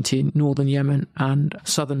 1990, northern Yemen and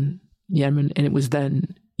southern Yemen, and it was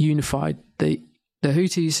then unified. The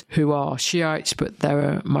Houthis, who are Shiites, but they're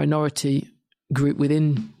a minority group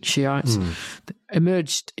within Shiites,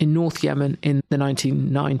 emerged in North Yemen in the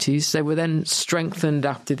 1990s. They were then strengthened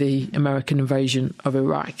after the American invasion of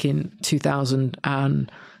Iraq in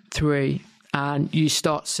 2003. And you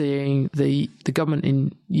start seeing the government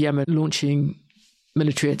in Yemen launching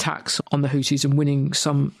military attacks on the Houthis and winning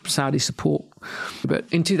some Saudi support. But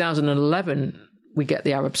in 2011, we get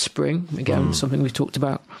the Arab Spring, again, something we've talked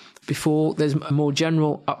about before. There's a more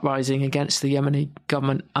general uprising against the Yemeni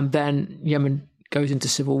government, and then Yemen goes into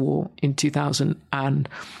civil war in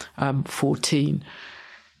 2014.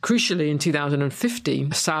 Crucially, in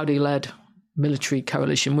 2015, a Saudi-led military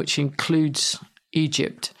coalition, which includes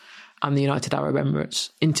Egypt and the United Arab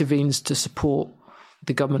Emirates, intervenes to support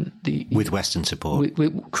the government. With Western support.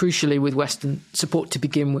 Crucially, with Western support to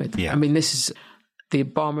begin with. Yeah. I mean, this is the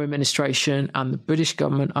Obama administration and the British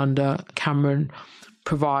government under Cameron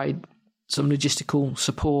provide some logistical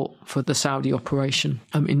support for the Saudi operation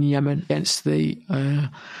in Yemen against the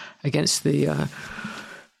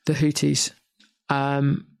Houthis.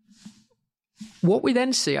 What we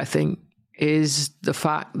then see, I think, is the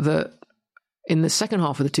fact that in the second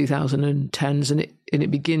half of the 2010s, and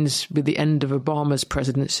it begins with the end of Obama's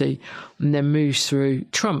presidency and then moves through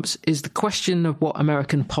Trump's, is the question of what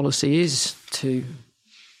American policy is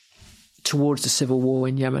towards the civil war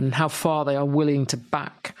in Yemen and how far they are willing to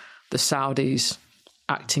back the Saudis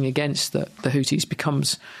acting against the Houthis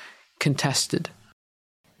becomes contested.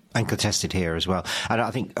 And contested here as well. And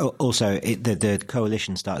I think also the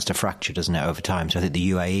coalition starts to fracture, doesn't it, over time? So I think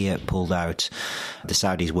the UAE pulled out. The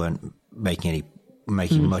Saudis weren't making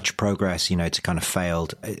much progress, it's a kind of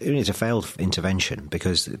failed intervention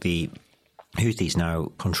because the Houthis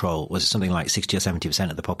now control was something like 60 or 70%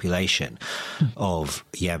 of the population of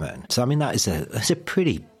Yemen. So, I mean, that's a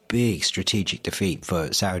pretty big strategic defeat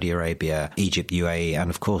for Saudi Arabia, Egypt, UAE, and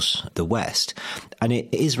of course the West. And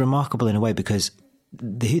it is remarkable in a way because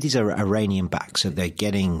the Houthis are Iranian backed, so they're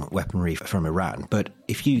getting weaponry from Iran. But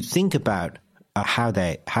if you think about how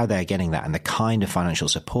they're getting that and the kind of financial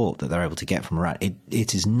support that they're able to get from Iran,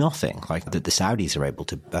 it is nothing like that the Saudis are able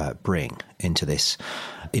to bring into this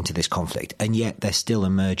conflict, and yet they're still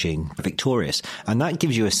emerging victorious. And that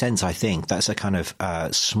gives you a sense, I think, that's a kind of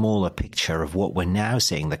smaller picture of what we're now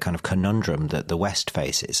seeing, the kind of conundrum that the West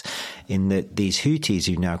faces, in that these Houthis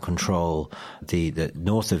who now control the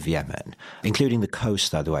north of Yemen, including the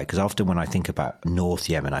coast, by the way, because often when I think about North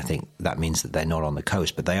Yemen, I think that means that they're not on the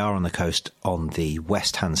coast, but they are on the coast on the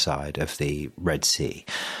west-hand side of the Red Sea.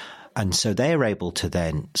 And so they are able to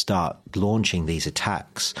then start launching these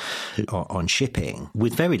attacks on shipping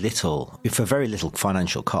with for very little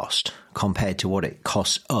financial cost compared to what it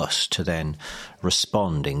costs us to then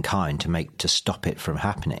respond in kind to stop it from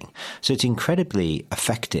happening. So it's incredibly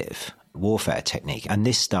effective warfare technique. And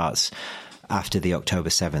this starts after the October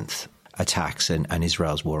 7th attacks and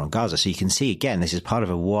Israel's war on Gaza. So you can see, again, this is part of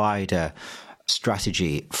a wider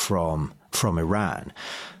strategy from Iran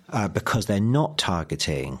because they're not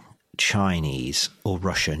targeting Chinese or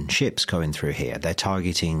Russian ships going through here. They're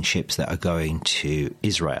targeting ships that are going to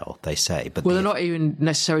Israel, they say. But they're not even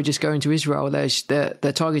necessarily just going to Israel. They're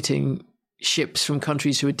targeting ships from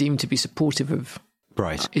countries who are deemed to be supportive of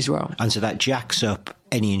Israel. And so that jacks up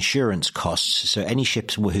any insurance costs. So any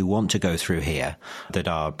ships who want to go through here that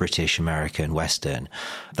are British, American, Western,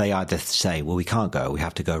 they either say, well, we can't go, we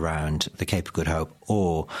have to go around the Cape of Good Hope,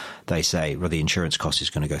 or they say, well, the insurance cost is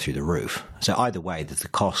going to go through the roof. So either way, the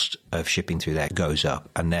cost of shipping through there goes up,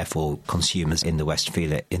 and therefore consumers in the West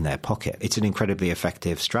feel it in their pocket. It's an incredibly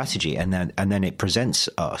effective strategy. And then it presents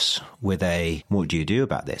us with what do you do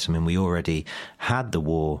about this? I mean, we already had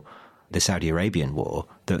the Saudi Arabian war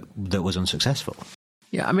that was unsuccessful.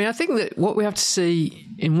 Yeah, I mean, I think that what we have to see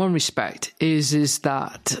in one respect is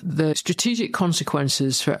that the strategic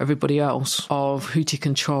consequences for everybody else of Houthi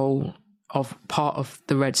control of part of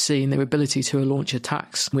the Red Sea and their ability to launch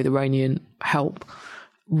attacks with Iranian help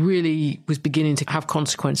really was beginning to have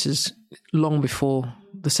consequences long before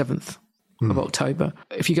the 7th of October.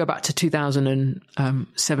 If you go back to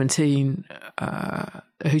 2017, a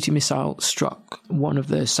Houthi missile struck one of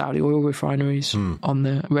the Saudi oil refineries on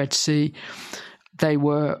the Red Sea. They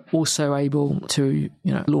were also able to,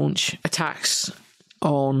 launch attacks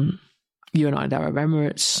on United Arab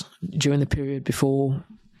Emirates during the period before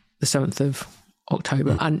the 7th of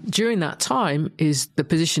October. And during that time is the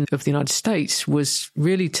position of the United States was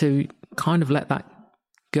really to kind of let that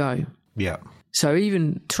go. Yeah. So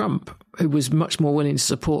even Trump, who was much more willing to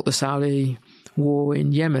support the Saudi war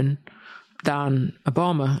in Yemen than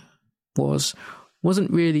Obama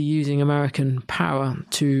wasn't really using American power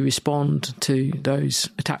to respond to those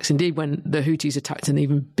attacks. Indeed, when the Houthis attacked an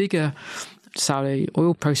even bigger Saudi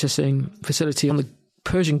oil processing facility on the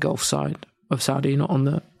Persian Gulf side of Saudi, not on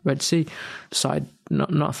the Red Sea side,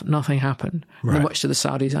 nothing happened, much to the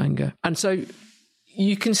Saudis' anger. And so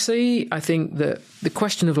you can see, I think, that the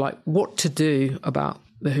question of what to do about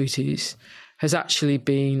the Houthis has actually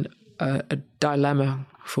been a dilemma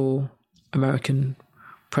for American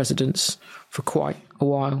presidents for quite a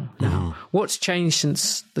while now. What's changed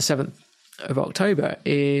since the 7th of October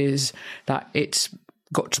is that it's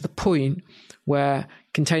got to the point where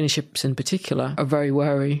container ships in particular are very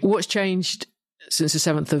wary. What's changed since the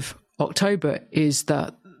 7th of October is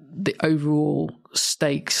that the overall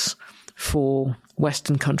stakes for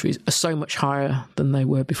Western countries are so much higher than they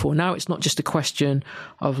were before. Now it's not just a question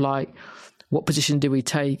of what position do we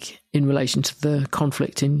take in relation to the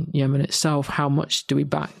conflict in Yemen itself? How much do we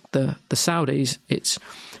back the Saudis? It's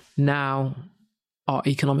now our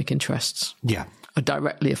economic interests are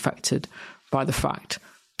directly affected by the fact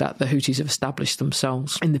that the Houthis have established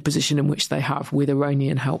themselves in the position in which they have with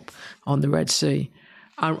Iranian help on the Red Sea.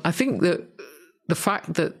 And I think that the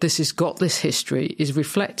fact that this has got this history is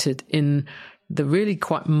reflected in the really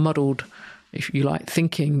quite muddled, if you like,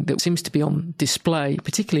 thinking that seems to be on display,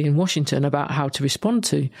 particularly in Washington, about how to respond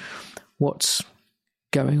to what's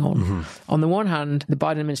going on. On the one hand, the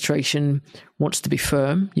Biden administration wants to be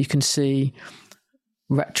firm. You can see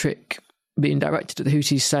rhetoric being directed at the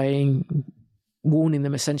Houthis warning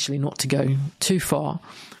them essentially not to go too far.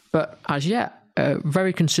 But as yet, a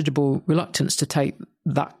very considerable reluctance to take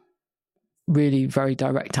that really very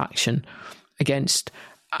direct action against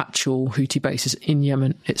actual Houthi bases in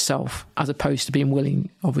Yemen itself, as opposed to being willing,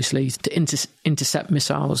 obviously, to intercept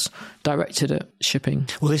missiles directed at shipping.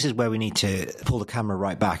 Well, this is where we need to pull the camera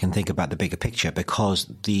right back and think about the bigger picture, because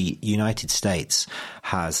the United States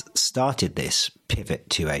has started this pivot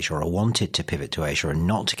to Asia, or wanted to pivot to Asia and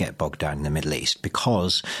not to get bogged down in the Middle East,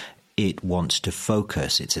 because it wants to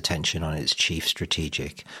focus its attention on its chief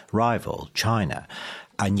strategic rival, China.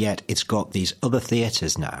 And yet it's got these other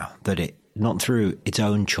theatres now that it, not through its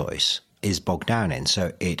own choice, is bogged down in.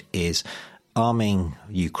 So it is arming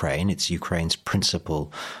Ukraine. It's Ukraine's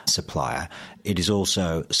principal supplier. It is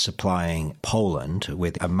also supplying Poland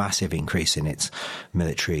with a massive increase in its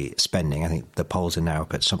military spending. I think the Poles are now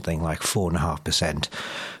up at something like 4.5%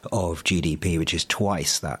 of GDP, which is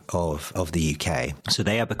twice that of the UK. So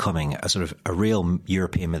they are becoming a sort of a real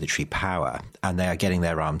European military power, and they are getting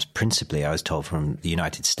their arms principally, I was told, from the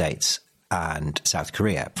United States and South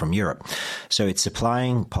Korea, from Europe. So it's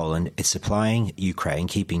supplying Poland, it's supplying Ukraine,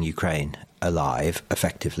 keeping Ukraine alive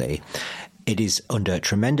effectively. It is under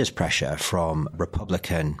tremendous pressure from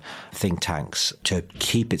Republican think tanks to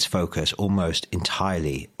keep its focus almost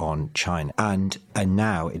entirely on China. And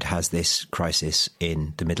now it has this crisis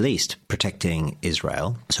in the Middle East, protecting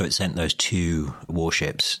Israel. So it sent those 2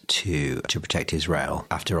 warships to protect Israel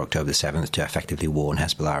after October the 7th to effectively warn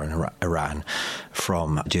Hezbollah and Iran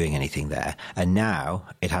from doing anything there. And now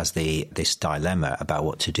it has this dilemma about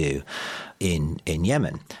what to do in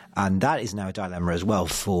Yemen. And that is now a dilemma as well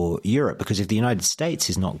for Europe, because if the United States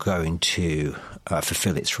is not going to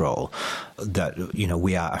fulfill its role, that,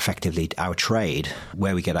 we are effectively, our trade,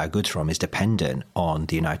 where we get our goods from, is dependent on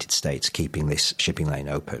the United States keeping this shipping lane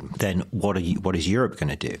open, then what is Europe going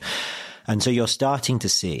to do? And so you're starting to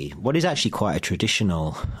see what is actually quite a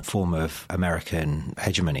traditional form of American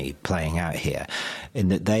hegemony playing out here, in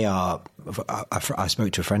that they are, I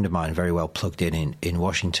spoke to a friend of mine very well plugged in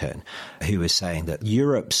Washington, who was saying that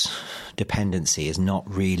Europe's dependency is not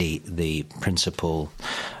really the principal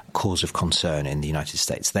cause of concern in the United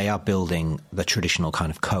States. They are building the traditional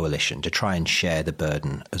kind of coalition to try and share the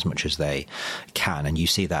burden as much as they can. And you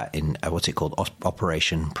see that in what's it called,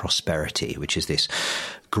 Operation Prosperity, which is this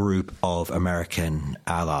group of American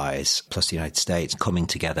allies plus the United States coming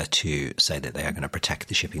together to say that they are going to protect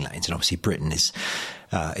the shipping lanes. And obviously Britain is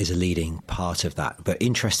a leading part of that. But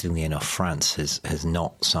interestingly enough, France has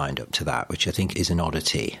not signed up to that, which I think is an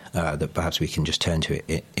oddity that perhaps we can just turn to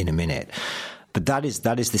it in a minute. But that is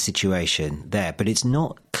the situation there. But it's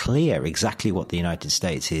not clear exactly what the United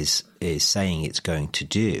States is saying it's going to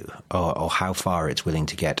do, or how far it's willing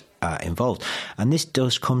to get involved. And this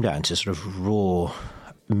does come down to sort of raw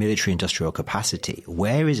military industrial capacity.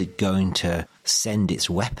 Where is it going to send its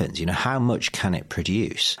weapons? How much can it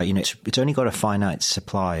produce? It's only got a finite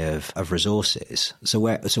supply of resources. So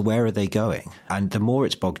where are they going? And the more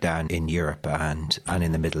it's bogged down in Europe and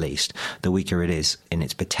in the Middle East, the weaker it is in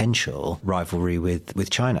its potential rivalry with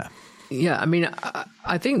China. Yeah,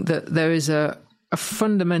 I think that there is a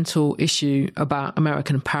fundamental issue about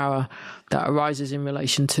American power that arises in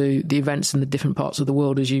relation to the events in the different parts of the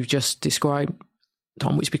world, as you've just described,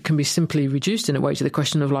 Tom, which can be simply reduced in a way to the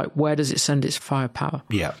question of where does it send its firepower?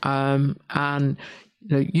 Yeah. And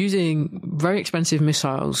using very expensive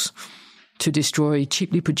missiles to destroy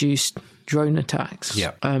cheaply produced drone attacks,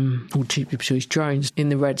 or cheaply produced drones in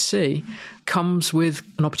the Red Sea, comes with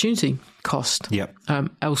an opportunity cost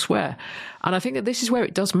elsewhere. And I think that this is where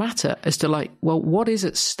it does matter as to what is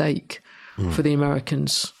at stake for the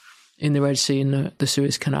Americans in the Red Sea and the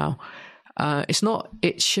Suez Canal. It's not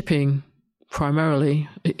its shipping primarily.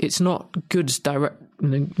 It's not goods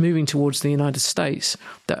moving towards the United States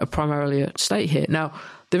that are primarily at stake here. Now,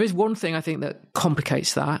 there is one thing I think that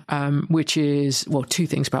complicates that, which is, two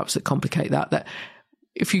things perhaps that complicate that. That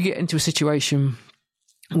if you get into a situation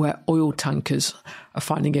where oil tankers are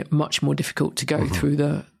finding it much more difficult to go through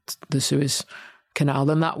the Suez Canal,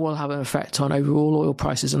 then that will have an effect on overall oil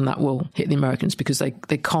prices, and that will hit the Americans because they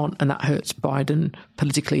can't, and that hurts Biden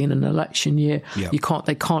politically in an election year.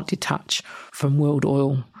 They can't detach from world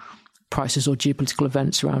oil prices or geopolitical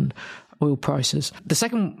events around oil prices. The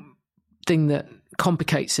second thing that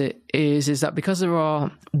complicates it is that because there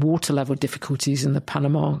are water level difficulties in the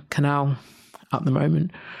Panama Canal at the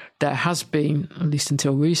moment, there has been, at least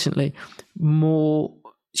until recently, more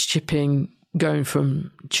shipping going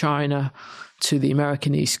from China to the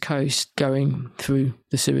American East Coast going through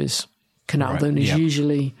the Suez Canal than is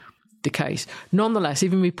usually the case. Nonetheless,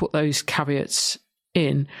 even if we put those caveats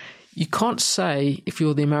in, you can't say, if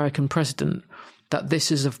you're the American president, that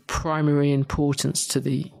this is of primary importance to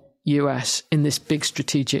the US in this big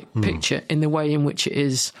strategic picture in the way in which it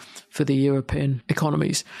is for the European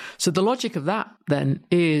economies. So the logic of that then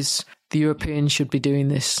is the Europeans should be doing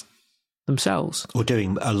this themselves. Or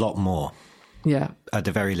doing a lot more. Yeah. At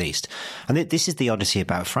the very least. And this is the odyssey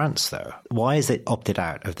about France, though. Why is it opted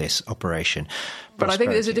out of this operation? But I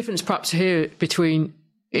think there's a difference perhaps here between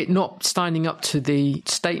it not standing up to the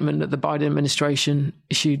statement that the Biden administration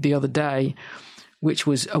issued the other day, which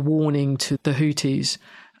was a warning to the Houthis,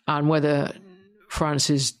 and whether France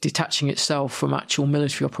is detaching itself from actual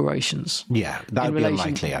military operations. Yeah, that would be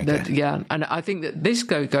unlikely, I guess. Yeah, and I think that this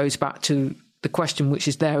goes back to the question which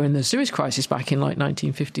is there in the Suez Crisis back in like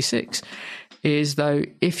 1956 is, though,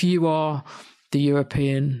 if you are the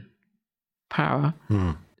European power,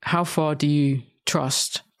 how far do you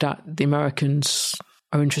trust that the Americans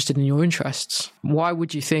are interested in your interests? Why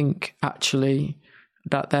would you think, actually,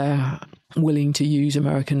 that they're willing to use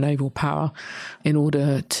American naval power in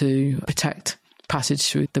order to protect passage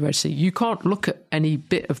through the Red Sea? You can't look at any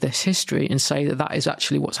bit of this history and say that that is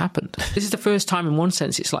actually what's happened. This is the first time, in one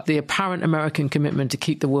sense, it's like the apparent American commitment to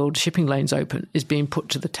keep the world shipping lanes open is being put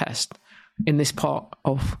to the test in this part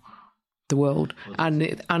of the world. And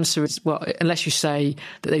the answer is, well, unless you say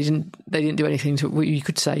that they didn't do anything to, well, you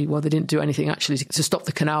could say, well, they didn't do anything actually to stop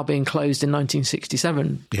the canal being closed in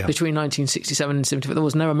 1967. Yeah. Between 1967 and 75, there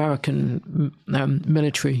was no American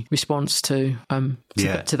military response to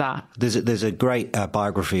that. There's a great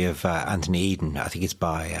biography of Anthony Eden. I think it's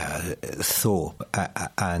by Thorpe,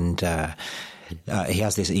 and he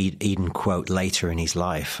has this Eden quote later in his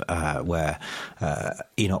life where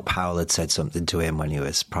Enoch Powell had said something to him when he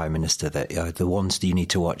was Prime Minister that the ones you need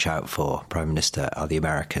to watch out for, Prime Minister, are the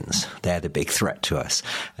Americans. They're the big threat to us.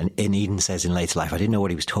 And Eden says in later life, I didn't know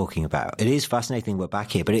what he was talking about. It is fascinating we're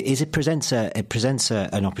back here, but it presents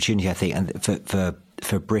an opportunity, I think, and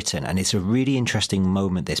for Britain, and it's a really interesting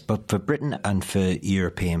moment, this, but for Britain and for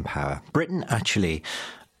European power. Britain actually,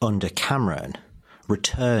 under Cameron,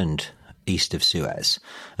 returned east of Suez.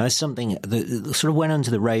 And that's something that sort of went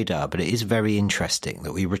under the radar, but it is very interesting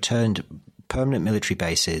that we returned permanent military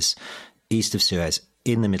bases east of Suez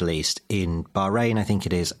in the Middle East, in Bahrain, I think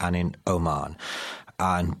it is, and in Oman.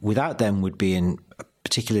 And without them would be in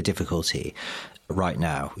particular difficulty right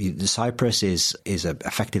now. Cyprus is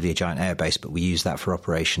effectively a giant airbase, but we use that for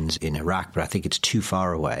operations in Iraq, but I think it's too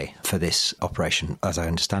far away for this operation, as I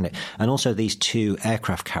understand it. And also these two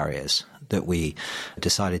aircraft carriers that we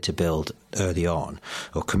decided to build early on,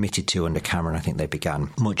 or committed to under Cameron. I think they began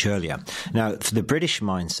much earlier. Now, for the British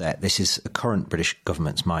mindset, this is the current British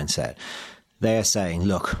government's mindset. They are saying,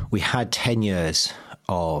 look, we had 10 years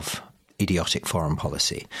of idiotic foreign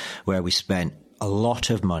policy where we spent a lot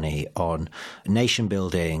of money on nation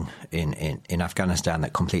building in Afghanistan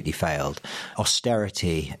that completely failed,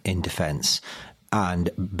 austerity in defence, and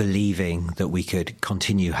believing that we could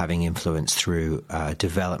continue having influence through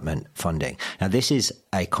development funding. Now, this is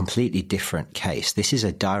a completely different case. This is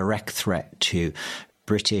a direct threat to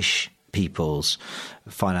British people's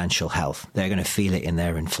financial health. They're going to feel it in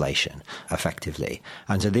their inflation, effectively.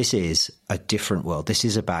 And so this is a different world. This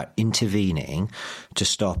is about intervening to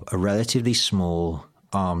stop a relatively small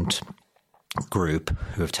armed group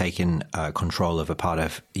who have taken control of a part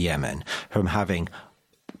of Yemen from having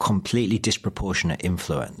completely disproportionate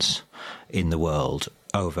influence in the world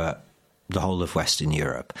over the whole of Western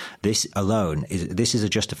Europe. This alone is a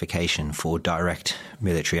justification for direct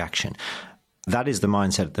military action. That is the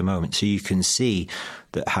mindset at the moment. So you can see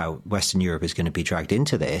that how Western Europe is going to be dragged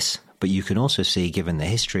into this, but you can also see, given the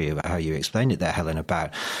history of how you explained it there, Helen,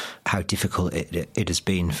 about how difficult it has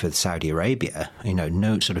been for Saudi Arabia,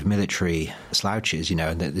 no sort of military slouches,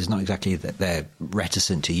 and there's not exactly that they're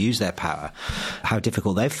reticent to use their power, how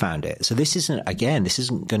difficult they've found it. So this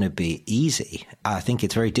isn't going to be easy. I think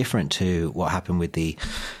it's very different to what happened with the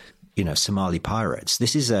Somali pirates.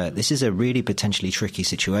 This is a really potentially tricky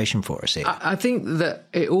situation for us here. I think that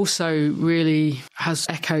it also really has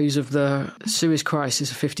echoes of the Suez Crisis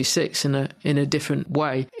of 56 in a different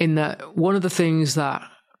way, in that one of the things that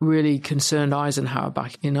really concerned Eisenhower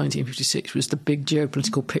back in 1956 was the big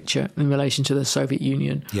geopolitical picture in relation to the Soviet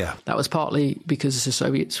Union. Yeah. That was partly because the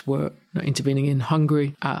Soviets were intervening in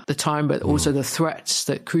Hungary at the time, but also the threats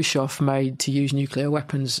that Khrushchev made to use nuclear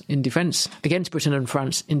weapons in defence against Britain and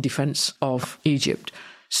France in defence of Egypt.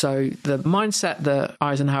 So the mindset that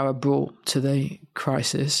Eisenhower brought to the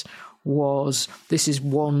crisis was, this is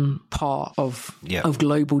one part of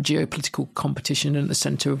global geopolitical competition, and at the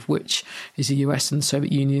centre of which is the US and the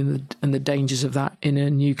Soviet Union and the dangers of that in a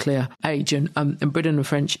nuclear age. And Britain and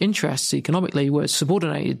French interests economically were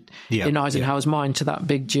subordinated in Eisenhower's mind to that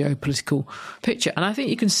big geopolitical picture. And I think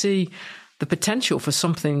you can see the potential for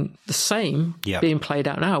something the same being played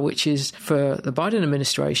out now, which is for the Biden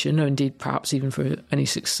administration, or indeed perhaps even for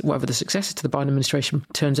whatever the successor to the Biden administration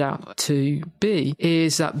turns out to be,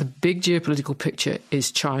 is that the big geopolitical picture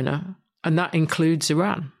is China, and that includes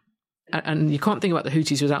Iran. And you can't think about the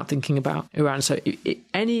Houthis without thinking about Iran. So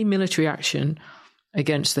any military action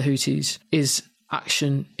against the Houthis is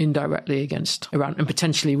action indirectly against Iran, and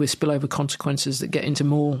potentially with spillover consequences that get into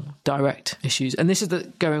more direct issues. And this is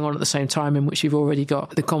going on at the same time in which you've already got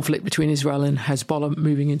the conflict between Israel and Hezbollah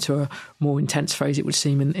moving into a more intense phase, it would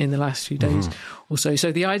seem, in the last few days or so.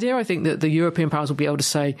 So the idea, I think, that the European powers will be able to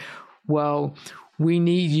say, well, we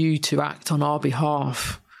need you to act on our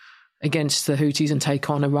behalf against the Houthis and take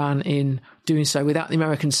on Iran in doing so, without the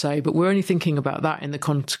Americans say, but we're only thinking about that in the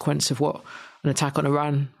consequence of what an attack on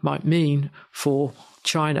Iran might mean for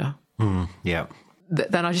China. Yeah.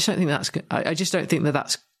 Then I just don't think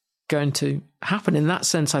that's going to happen. In that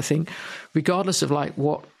sense, I think, regardless of like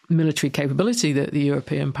what military capability that the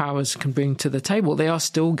European powers can bring to the table, they are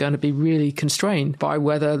still going to be really constrained by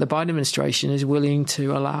whether the Biden administration is willing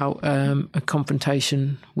to allow a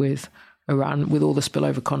confrontation with Iran, with all the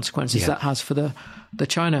spillover consequences that has for the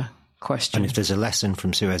China question. And if there's a lesson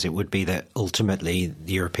from Suez, it would be that ultimately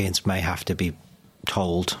the Europeans may have to be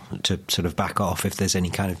told to sort of back off if there's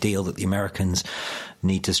any kind of deal that the Americans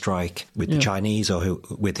need to strike with the Chinese or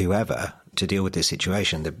with whoever to deal with this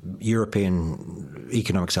situation. The European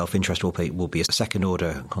economic self-interest will be a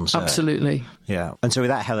second-order concern. Absolutely. Yeah. And so with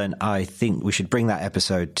that, Helen, I think we should bring that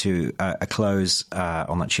episode to a close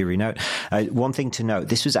on that cheery note. One thing to note,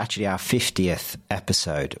 this was actually our 50th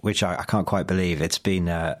episode, which I can't quite believe. It's been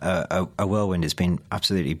a whirlwind. It's been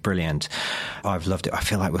absolutely brilliant. I've loved it. I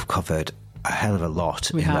feel like we've covered a hell of a lot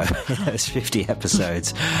in those 50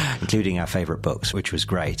 episodes, including our favourite books, which was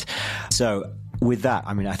great. So with that,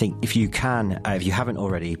 I mean, I think if you can, if you haven't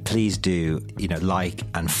already, please do, like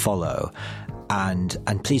and follow, and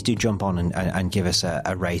please do jump on and give us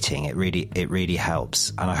a rating. It really helps.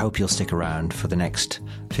 And I hope you'll stick around for the next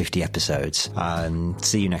 50 episodes. And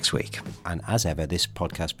see you next week. And as ever, this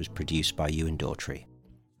podcast was produced by Ewan Daughtry.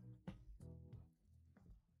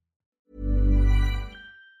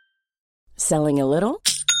 Selling a little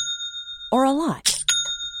or a lot?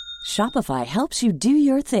 Shopify helps you do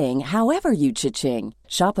your thing however you cha-ching.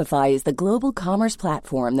 Shopify is the global commerce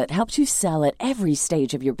platform that helps you sell at every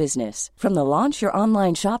stage of your business. From the launch your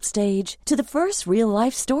online shop stage to the first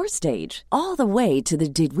real-life store stage, all the way to the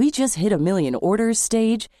did we just hit a million orders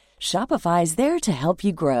stage. Shopify is there to help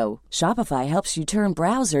you grow. Shopify helps you turn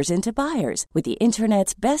browsers into buyers with the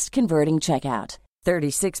internet's best converting checkout.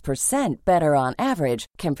 36% better on average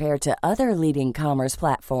compared to other leading commerce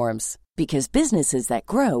platforms. Because businesses that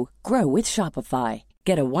grow, grow with Shopify.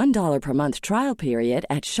 Get a $1 per month trial period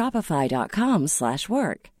at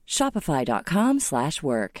shopify.com/work.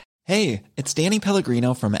 Shopify.com/work. Hey, it's Danny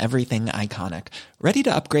Pellegrino from Everything Iconic. Ready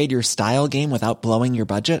to upgrade your style game without blowing your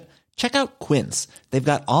budget? Check out Quince. They've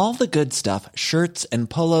got all the good stuff, shirts and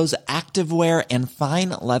polos, activewear, and fine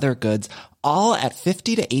leather goods, all at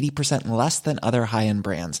 50 to 80% less than other high-end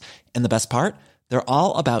brands. And the best part? They're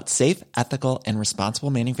all about safe, ethical, and responsible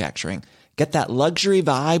manufacturing. Get that luxury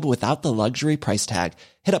vibe without the luxury price tag.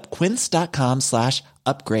 Hit up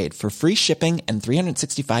quince.com/upgrade for free shipping and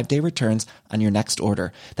 365-day returns on your next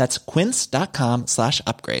order. That's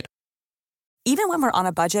quince.com/upgrade. Even when we're on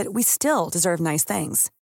a budget, we still deserve nice things.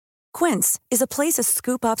 Quince is a place to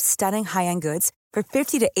scoop up stunning high-end goods for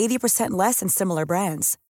 50 to 80% less than similar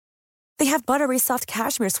brands. They have buttery soft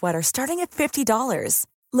cashmere sweaters starting at $50,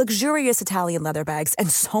 luxurious Italian leather bags, and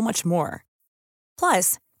so much more.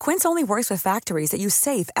 Plus, Quince only works with factories that use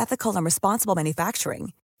safe, ethical, and responsible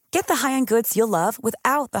manufacturing. Get the high-end goods you'll love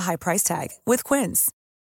without the high price tag with Quince.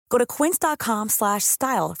 Go to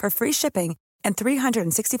quince.com/style for free shipping and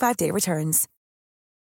 365-day returns.